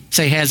you.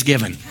 Say, has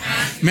given.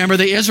 Remember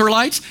the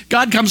Israelites?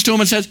 God comes to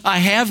them and says, I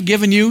have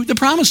given you the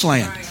promised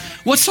land.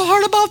 What's so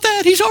hard about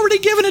that? He's already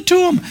given it to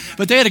them.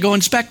 But they had to go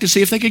inspect to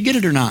see if they could get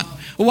it or not.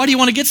 Well, why do you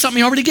want to get something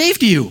He already gave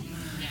to you?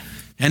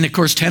 And of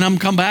course, 10 of them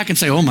come back and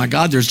say, oh my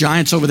God, there's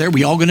giants over there.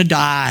 We all going to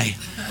die.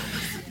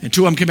 And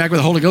 2 of them came back with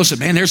the Holy Ghost and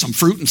said, man, there's some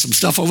fruit and some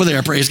stuff over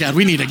there, praise God.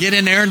 We need to get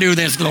in there and do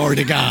this, glory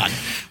to God.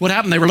 What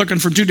happened? They were looking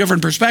from 2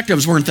 different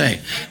perspectives, weren't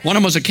they? One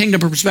of them was a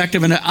kingdom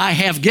perspective and I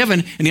have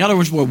given, and the other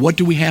was, well, what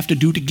do we have to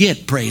do to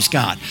get, praise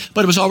God?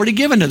 But it was already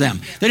given to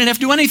them. They didn't have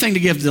to do anything to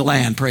give to the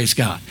land, praise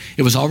God.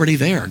 It was already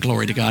there,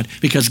 glory to God,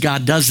 because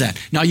God does that.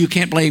 Now you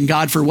can't blame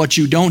God for what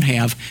you don't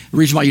have. The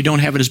reason why you don't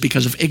have it is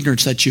because of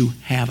ignorance that you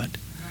have it.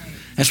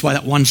 That's why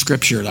that one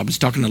scripture, I was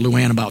talking to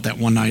Luann about that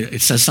one night,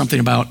 it says something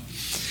about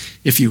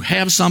if you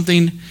have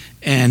something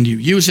and you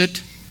use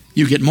it,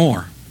 you get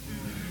more.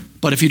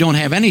 But if you don't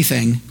have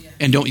anything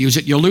and don't use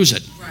it, you'll lose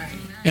it.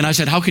 And I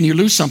said, how can you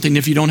lose something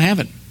if you don't have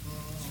it?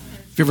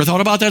 Have you ever thought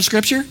about that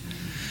scripture?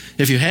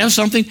 If you have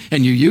something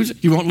and you use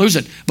it, you won't lose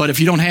it. But if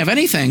you don't have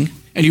anything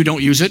and you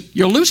don't use it,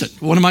 you'll lose it.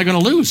 What am I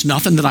going to lose?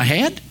 Nothing that I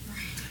had?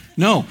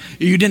 No,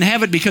 you didn't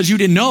have it because you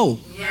didn't know.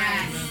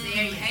 Yes.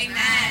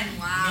 Amen.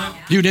 Wow.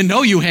 You didn't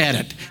know you had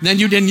it. Then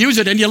you didn't use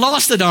it and you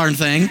lost the darn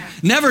thing,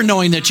 never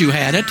knowing that you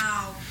had it.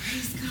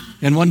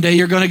 And one day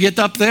you're going to get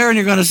up there and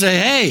you're going to say,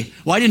 hey,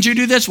 why didn't you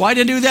do this? Why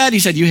didn't you do that? He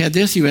said, you had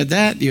this, you had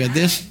that, you had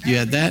this, you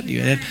had that, you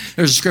had that.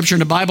 There's a scripture in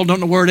the Bible, don't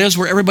know where it is,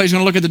 where everybody's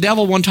going to look at the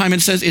devil one time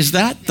and says, is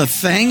that the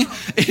thing?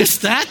 Is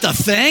that the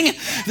thing?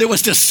 That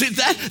was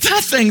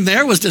that thing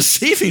there was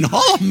deceiving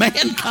all of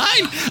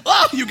mankind?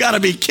 Oh, you got to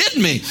be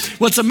kidding me.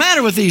 What's the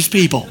matter with these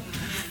people?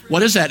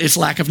 What is that? It's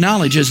lack of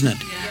knowledge, isn't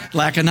it?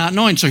 Lack of not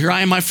knowing. So here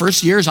I am, my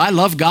first years. I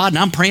love God, and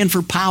I'm praying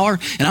for power,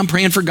 and I'm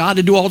praying for God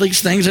to do all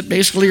these things that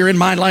basically are in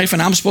my life,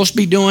 and I'm supposed to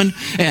be doing.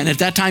 And at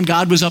that time,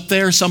 God was up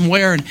there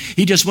somewhere, and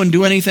He just wouldn't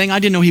do anything. I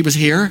didn't know He was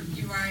here.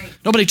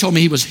 Nobody told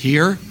me He was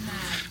here.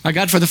 I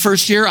got for the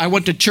first year, I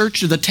went to church,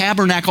 to the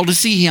tabernacle to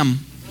see Him.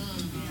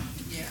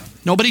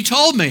 Nobody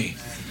told me.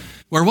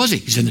 Where was He?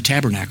 He's in the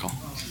tabernacle.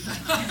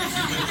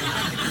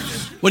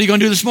 What are you going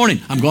to do this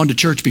morning? I'm going to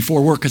church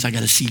before work because I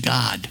got to see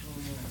God.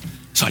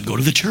 So I'd go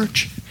to the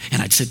church,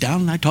 and I'd sit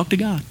down, and I'd talk to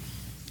God.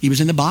 He was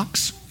in the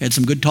box, had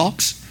some good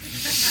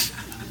talks.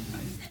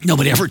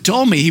 Nobody ever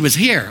told me He was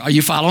here. Are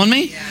you following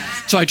me? Yeah.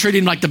 So I treated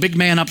Him like the big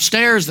man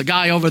upstairs, the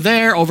guy over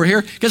there, over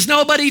here, because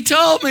nobody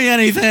told me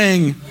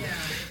anything. Yeah.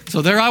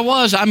 So there I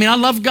was. I mean, I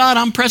love God.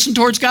 I'm pressing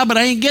towards God, but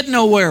I ain't getting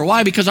nowhere.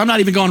 Why? Because I'm not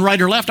even going right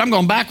or left. I'm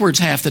going backwards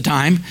half the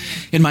time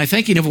in my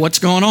thinking of what's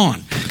going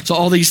on. So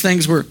all these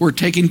things were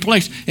taking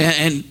place.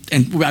 And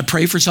I'd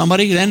pray for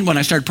somebody. Then when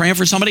I started praying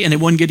for somebody and they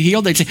wouldn't get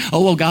healed, they'd say,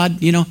 oh, well, God,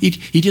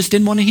 he just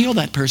didn't want to heal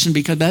that person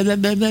because blah, blah,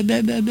 blah, blah,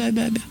 blah, blah,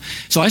 blah, blah.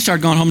 So I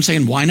started going home and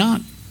saying, why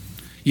not?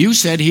 You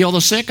said heal the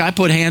sick. I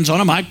put hands on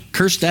them. I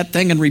cursed that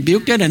thing and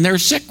rebuked it, and they're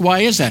sick. Why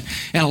is that?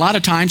 And a lot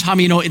of times, how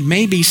many know it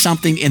may be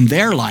something in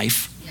their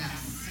life.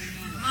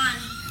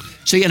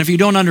 See, and if you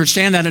don't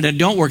understand that and it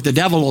don't work, the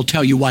devil will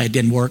tell you why it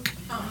didn't work.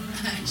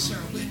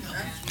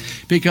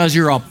 Because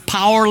you're a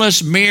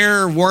powerless,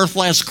 mere,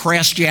 worthless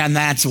Christian,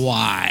 that's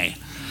why.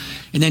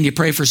 And then you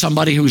pray for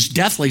somebody who's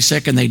deathly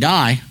sick and they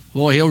die.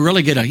 Boy,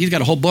 he's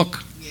got a whole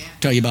book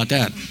tell you about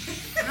that.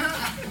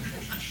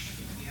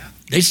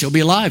 They'd still be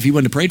alive. He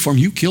wouldn't have prayed for them.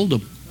 You killed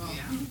them.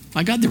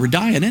 My God, they were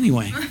dying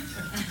anyway.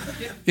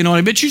 You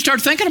know, but you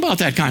start thinking about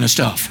that kind of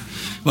stuff.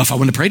 Well, if I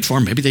wouldn't have prayed for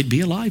them, maybe they'd be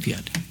alive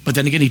yet. But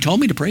then again, he told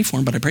me to pray for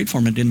them, but I prayed for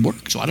them and it didn't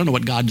work. So I don't know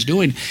what God's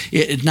doing.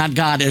 It's not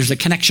God. There's a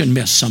connection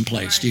miss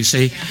someplace. Do you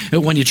see?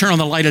 When you turn on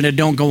the light and it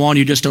don't go on,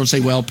 you just don't say,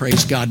 well,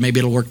 praise God, maybe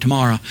it'll work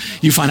tomorrow.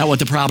 You find out what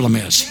the problem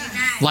is.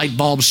 Light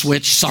bulb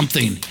switch,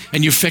 something,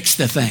 and you fix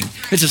the thing.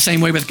 It's the same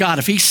way with God.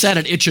 If he said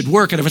it, it should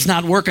work. And if it's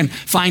not working,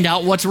 find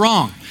out what's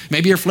wrong.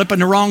 Maybe you're flipping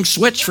the wrong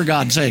switch, for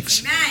God's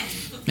sakes.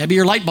 Maybe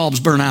your light bulbs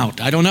burn out.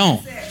 I don't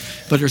know.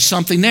 But there's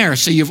something there.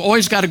 So you've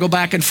always got to go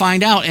back and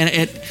find out.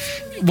 And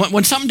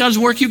when something does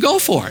work, you go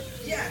for it.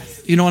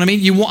 You know what I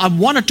mean? I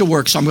want it to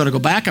work, so I'm going to go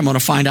back. I'm going to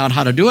find out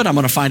how to do it. I'm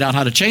going to find out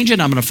how to change it.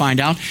 I'm going to find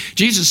out.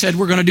 Jesus said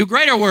we're going to do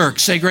greater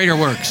works. Say greater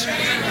works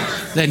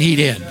than he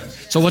did.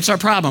 So what's our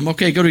problem?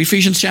 Okay, go to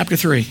Ephesians chapter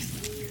 3.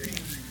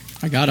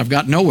 My God, I've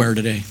got nowhere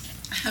today.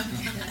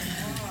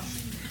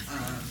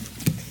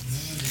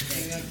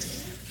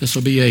 This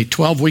will be a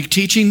 12-week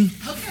teaching.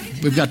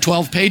 We've got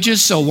 12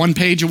 pages, so 1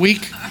 page a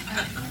week.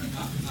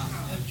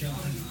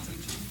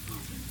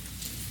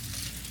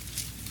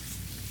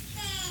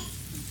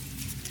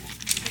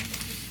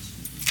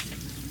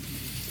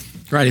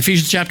 Right,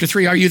 Ephesians chapter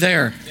 3, are you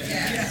there?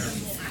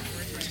 Yes.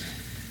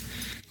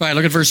 All right,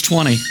 look at verse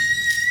 20.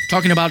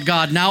 Talking about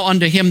God. Now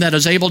unto him that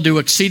is able to do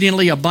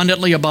exceedingly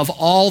abundantly above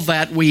all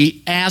that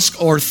we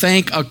ask or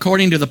think,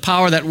 according to the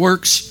power that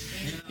works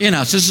in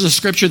us. This is a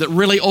scripture that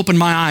really opened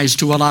my eyes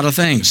to a lot of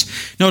things.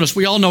 Notice,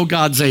 we all know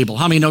God's able.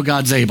 How many know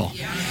God's able?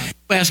 Yeah.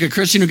 Ask a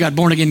Christian who got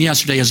born again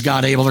yesterday, is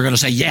God able? They're going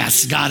to say,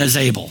 yes, God is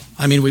able.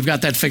 I mean, we've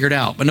got that figured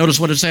out. But notice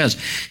what it says.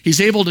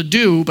 He's able to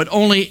do, but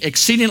only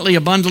exceedingly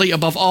abundantly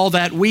above all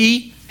that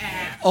we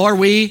or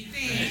we.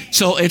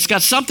 So it's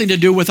got something to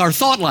do with our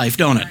thought life,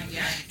 don't it?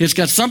 It's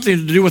got something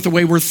to do with the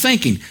way we're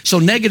thinking. So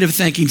negative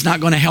thinking is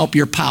not going to help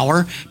your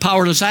power.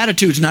 Powerless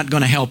attitude is not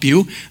going to help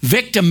you.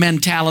 Victim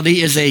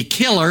mentality is a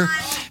killer.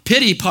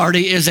 Pity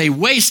party is a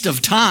waste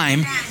of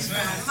time.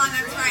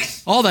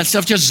 All that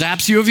stuff just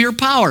zaps you of your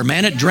power,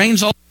 man. It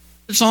drains all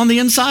that's on the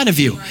inside of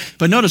you.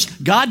 But notice,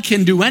 God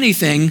can do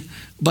anything,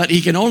 but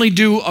he can only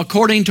do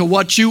according to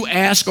what you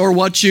ask or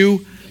what you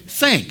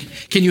think.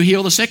 Can you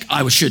heal the sick?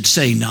 I should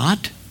say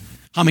not.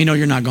 How many know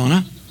you're not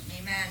gonna?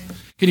 Amen.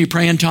 Can you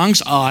pray in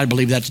tongues? Oh, I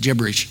believe that's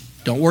gibberish.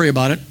 Don't worry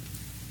about it.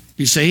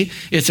 You see,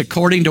 it's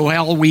according to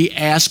how we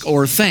ask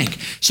or think.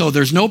 So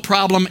there's no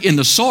problem in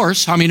the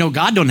source. How many know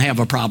God don't have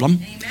a problem?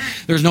 Amen.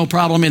 There's no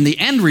problem in the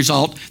end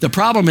result. The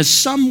problem is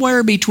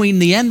somewhere between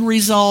the end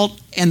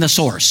result and the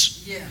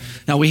source. Yeah.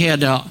 Now we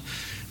had a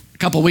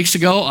couple weeks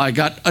ago, I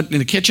got in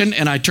the kitchen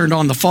and I turned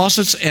on the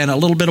faucets and a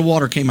little bit of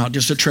water came out,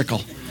 just a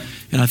trickle.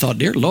 And I thought,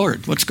 dear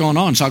Lord, what's going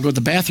on? So I go to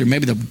the bathroom,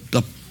 maybe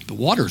the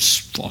water's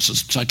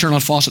faucets. So I turn on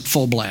the faucet,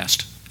 full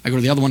blast. I go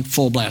to the other one,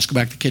 full blast. Go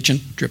back to the kitchen,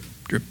 drip,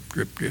 drip,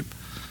 drip, drip.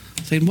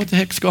 Saying, what the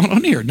heck's going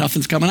on here?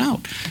 Nothing's coming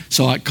out.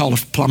 So I called a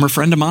plumber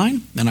friend of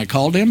mine, and I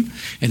called him,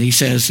 and he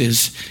says,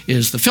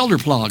 is the filter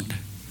plugged?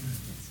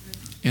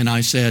 And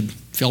I said,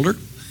 filter?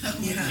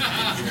 He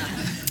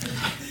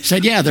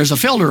said, yeah, there's a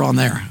filter on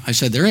there. I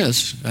said, there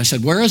is. I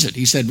said, where is it?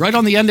 He said, right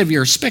on the end of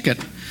your spigot,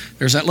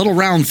 there's that little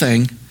round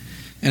thing,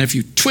 and if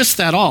you twist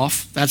that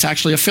off, that's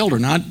actually a filter.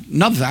 Now,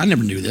 I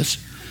never knew this.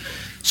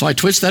 So I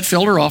twist that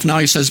filter off. Now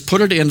he says, put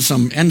it in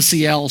some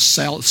NCL,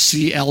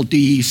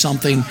 CLD,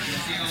 something,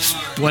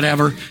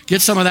 whatever.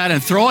 Get some of that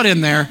and throw it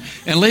in there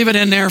and leave it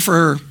in there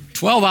for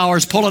 12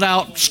 hours, pull it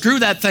out, screw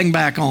that thing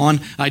back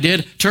on. I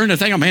did, turn the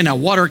thing on. Man, now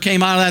water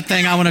came out of that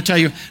thing, I want to tell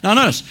you. Now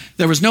notice,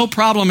 there was no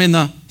problem in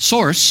the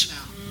source,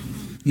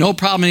 no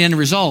problem in the end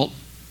result,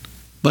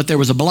 but there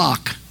was a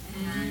block.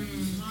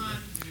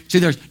 See,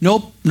 there's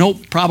no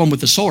problem with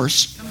the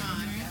source.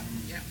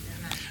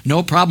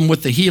 No problem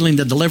with the healing,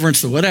 the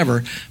deliverance, the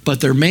whatever,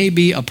 but there may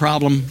be a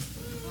problem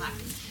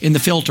in the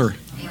filter.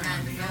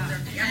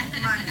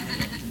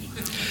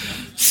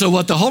 So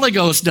what the Holy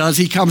Ghost does,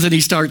 he comes and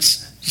he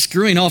starts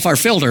screwing off our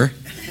filter.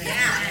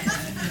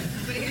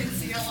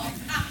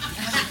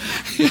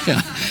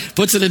 Yeah.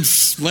 Puts it in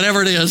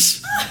whatever it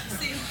is.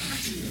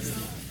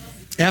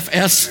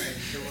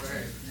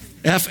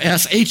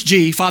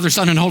 FSHG, Father,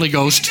 Son, and Holy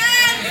Ghost.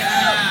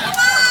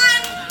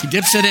 He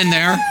dips it in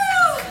there.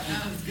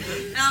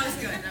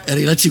 And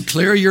he lets you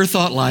clear your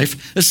thought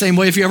life. The same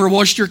way if you ever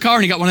washed your car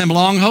and you got one of them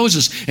long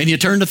hoses and you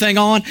turn the thing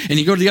on and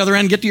you go to the other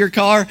end, get to your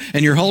car,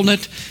 and you're holding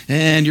it,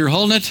 and you're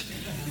holding it,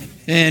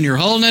 and you're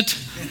holding it,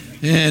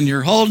 and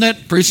you're holding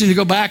it. Pretty soon you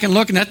go back and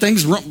look, and that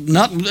thing's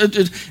not,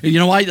 you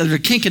know why? There's a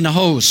kink in the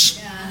hose.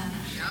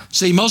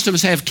 See, most of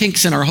us have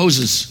kinks in our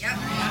hoses.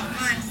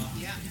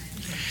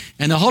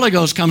 And the Holy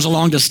Ghost comes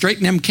along to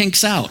straighten them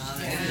kinks out.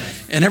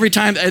 And every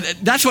time,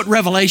 that's what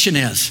revelation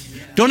is.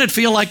 Don't it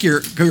feel like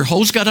your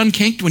hose got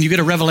unkinked when you get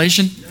a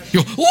revelation?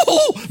 You go,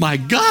 oh my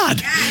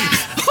God.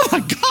 Oh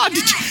my God,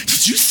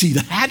 did you see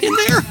that in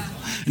there?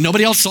 And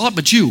nobody else saw it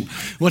but you.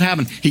 What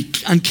happened? He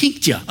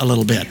unkinked you a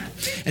little bit.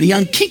 And he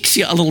unkinks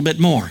you a little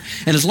bit more.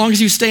 And as long as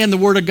you stay in the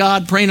Word of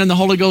God, praying in the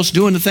Holy Ghost,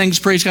 doing the things,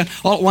 praise God,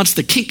 all at once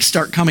the kinks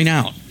start coming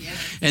out.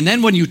 And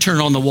then when you turn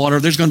on the water,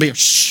 there's going to be a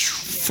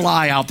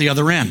fly out the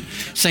other end.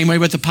 Same way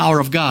with the power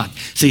of God.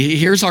 See,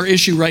 here's our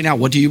issue right now.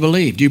 What do you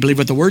believe? Do you believe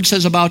what the Word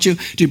says about you?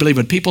 Do you believe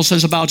what people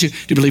says about you? Do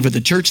you believe what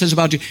the church says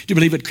about you? Do you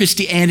believe what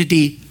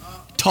Christianity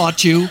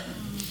taught you?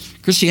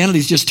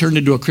 Christianity's just turned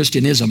into a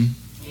Christianism.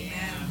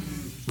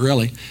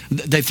 Really.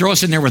 They throw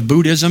us in there with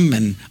Buddhism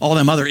and all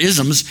them other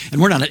isms, and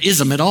we're not an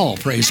ism at all,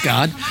 praise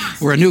God.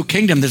 We're a new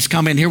kingdom that's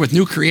come in here with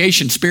new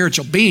creation,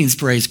 spiritual beings,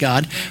 praise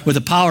God, with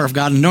the power of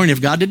God and anointing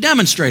of God to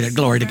demonstrate it,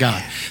 glory to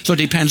God. So it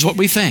depends what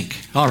we think.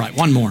 All right,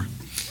 one more.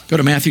 Go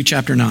to Matthew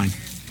chapter 9.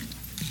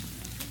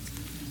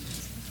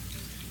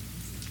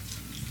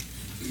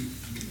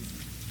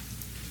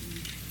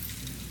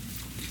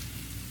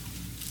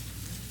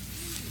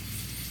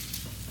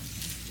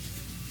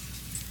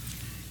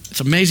 It's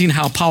amazing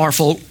how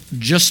powerful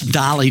just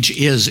knowledge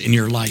is in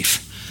your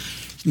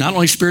life. Not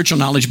only spiritual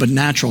knowledge, but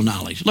natural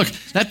knowledge. Look,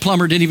 that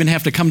plumber didn't even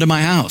have to come to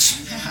my house.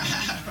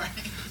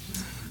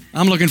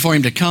 I'm looking for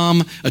him to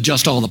come,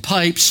 adjust all the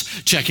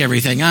pipes, check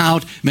everything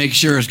out, make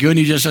sure it's good. And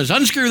he just says,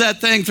 unscrew that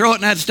thing, throw it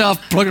in that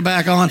stuff, plug it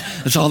back on.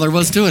 That's all there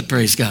was to it,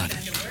 praise God.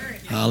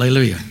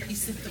 Hallelujah.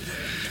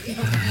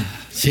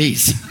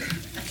 Jeez.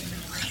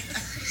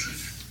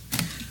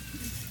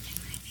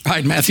 All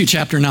right, Matthew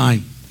chapter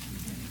 9.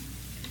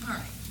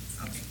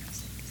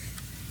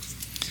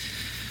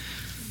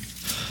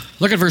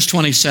 Look at verse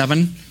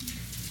 27.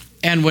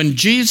 And when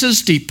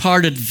Jesus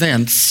departed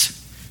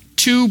thence,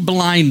 2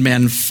 blind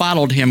men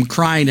followed him,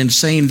 crying and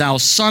saying, Thou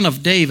Son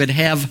of David,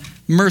 have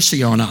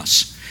mercy on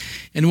us.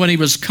 And when he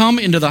was come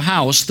into the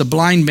house, the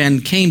blind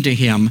men came to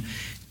him,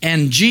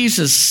 and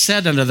Jesus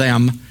said unto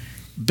them,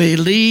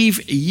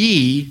 Believe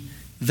ye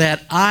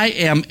that I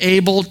am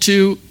able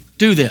to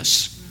do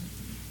this?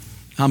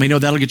 How many know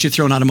that'll get you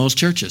thrown out of most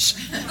churches?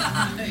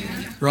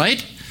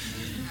 Right?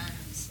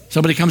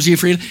 Somebody comes to you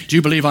for you, do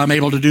you believe I'm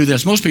able to do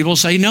this? Most people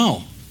say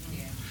no.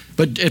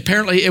 But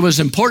apparently it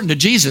was important to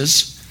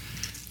Jesus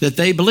that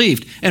they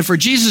believed. And for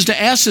Jesus to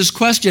ask this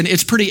question,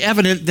 it's pretty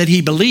evident that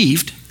he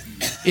believed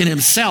in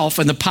himself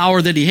and the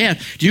power that he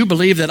had. Do you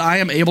believe that I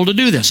am able to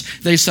do this?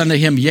 They said unto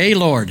him, Yea,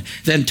 Lord.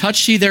 Then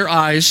touched he their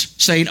eyes,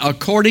 saying,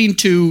 According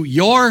to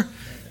your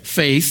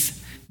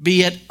faith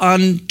be it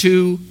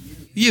unto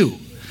you.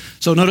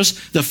 So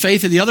notice the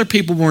faith of the other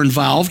people were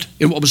involved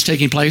in what was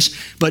taking place,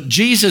 but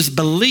Jesus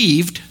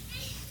believed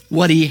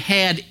what he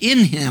had in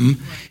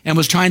him and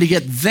was trying to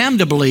get them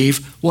to believe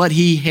what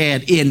he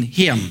had in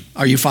him.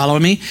 Are you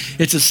following me?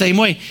 It's the same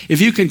way.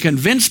 If you can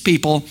convince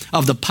people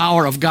of the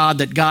power of God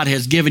that God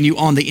has given you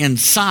on the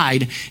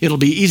inside, it'll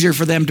be easier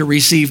for them to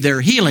receive their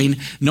healing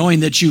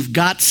knowing that you've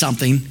got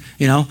something.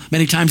 You know,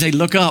 many times they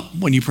look up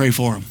when you pray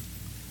for them.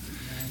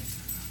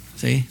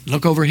 See,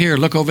 look over here,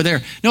 look over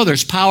there. No,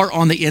 there's power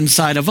on the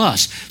inside of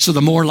us. So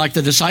the more like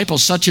the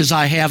disciples, such as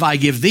I have, I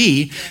give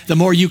thee, the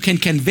more you can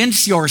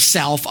convince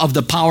yourself of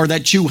the power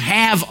that you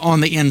have on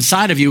the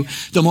inside of you,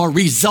 the more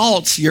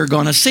results you're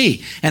going to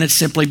see. And it's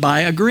simply by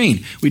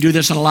agreeing. We do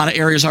this in a lot of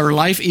areas of our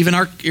life, even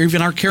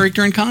our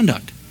character and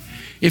conduct.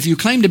 If you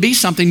claim to be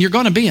something, you're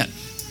going to be it.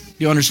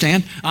 You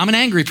understand? I'm an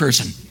angry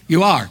person.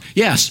 You are.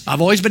 Yes,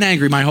 I've always been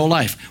angry my whole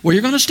life. Well,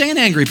 you're going to stay an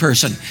angry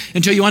person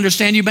until you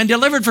understand you've been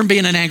delivered from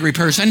being an angry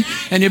person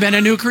and you've been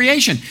a new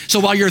creation. So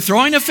while you're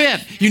throwing a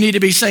fit, you need to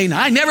be saying,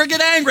 I never get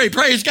angry.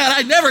 Praise God,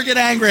 I never get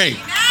angry.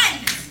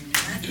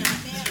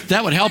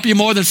 That would help you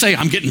more than say,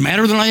 I'm getting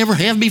madder than I ever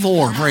have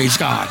before. Praise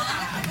God.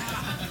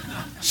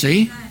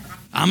 See?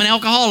 I'm an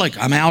alcoholic.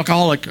 I'm an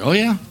alcoholic. Oh,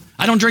 yeah.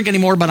 I don't drink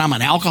anymore, but I'm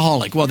an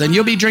alcoholic. Well, then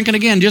you'll be drinking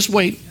again. Just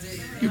wait.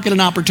 You'll get an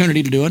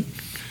opportunity to do it.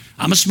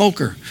 I'm a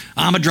smoker.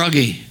 I'm a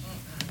druggie.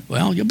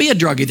 Well, you'll be a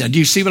druggie then. Do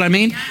you see what I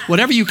mean?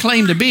 Whatever you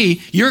claim to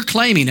be, you're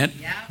claiming it,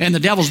 and the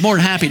devil's more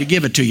than happy to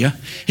give it to you.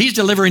 He's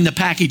delivering the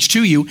package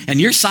to you, and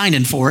you're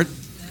signing for it,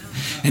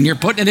 and you're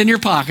putting it in your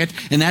pocket,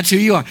 and that's who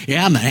you are.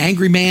 Yeah, I'm an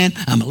angry man.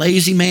 I'm a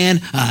lazy man.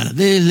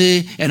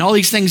 And all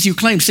these things you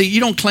claim. See, you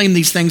don't claim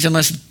these things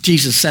unless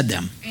Jesus said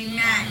them.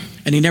 Amen.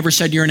 And he never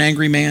said you're an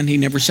angry man. He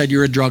never said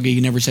you're a druggie. He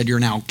never said you're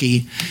an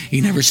alkie.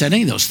 He never said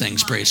any of those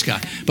things, praise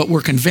God. But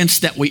we're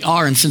convinced that we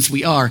are, and since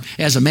we are,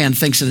 as a man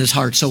thinks in his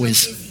heart, so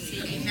is.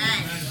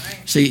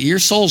 See, your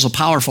soul's a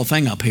powerful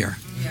thing up here.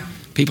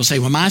 People say,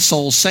 well, my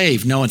soul's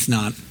saved. No, it's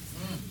not.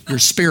 Your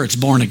spirit's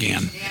born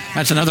again.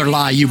 That's another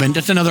lie you've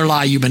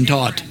been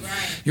taught.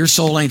 Your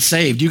soul ain't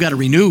saved. You got to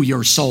renew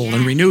your soul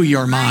and renew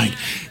your mind.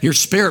 Your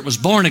spirit was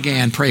born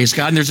again, praise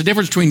God. And there's a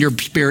difference between your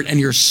spirit and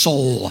your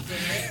soul.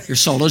 Your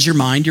soul is your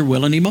mind, your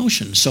will, and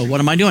emotion. So what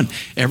am I doing?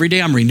 Every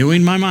day I'm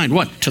renewing my mind.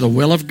 What? To the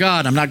will of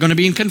God. I'm not going to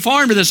be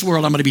conformed to this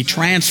world. I'm going to be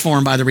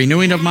transformed by the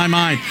renewing of my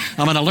mind.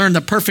 I'm going to learn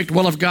the perfect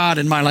will of God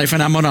in my life,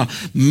 and I'm going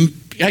to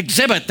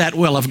exhibit that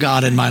will of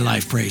God in my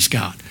life, praise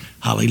God.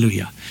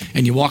 Hallelujah.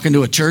 And you walk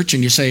into a church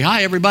and you say,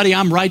 hi, everybody,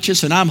 I'm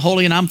righteous and I'm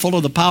holy and I'm full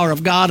of the power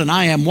of God and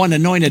I am one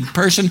anointed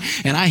person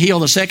and I heal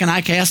the sick and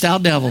I cast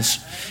out devils.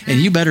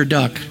 And you better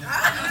duck.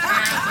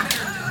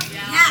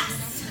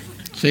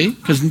 See?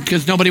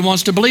 Because nobody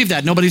wants to believe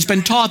that. Nobody's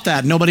been taught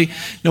that.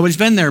 Nobody's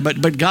been there.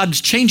 But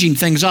God's changing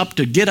things up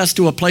to get us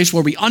to a place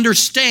where we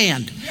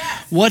understand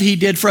what he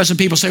did for us. And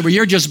people say, well,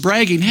 you're just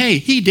bragging. Hey,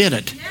 he did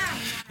it.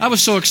 I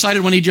was so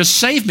excited when he just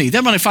saved me.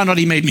 Then when I found out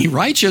he made me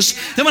righteous,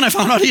 then when I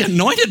found out he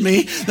anointed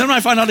me, then when I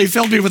found out he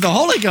filled me with the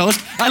Holy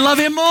Ghost, I love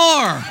him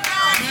more.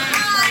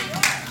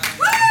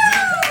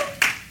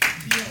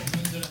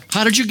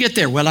 How did you get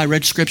there? Well, I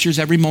read scriptures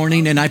every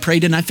morning, and I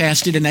prayed, and I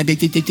fasted, and I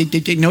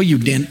did. No, you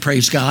didn't,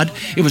 praise God.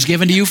 It was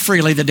given to you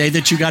freely the day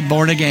that you got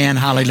born again,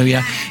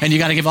 hallelujah. And you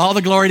got to give all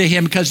the glory to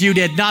him because you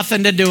did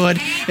nothing to do it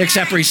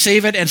except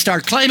receive it and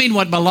start claiming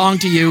what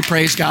belonged to you,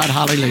 praise God,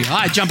 hallelujah.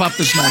 I jump up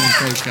this morning,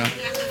 praise God.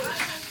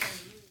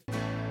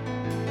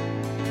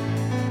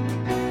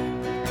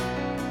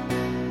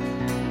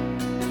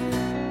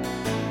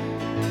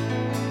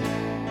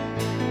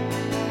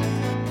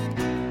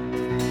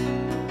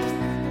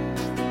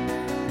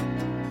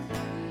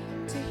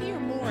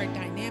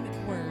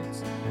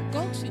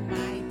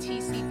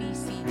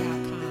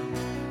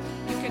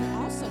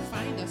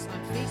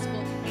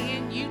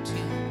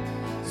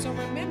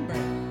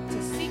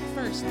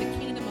 The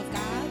kingdom of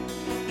God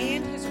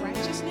and his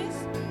righteousness,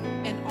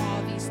 and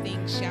all these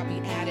things shall be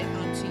added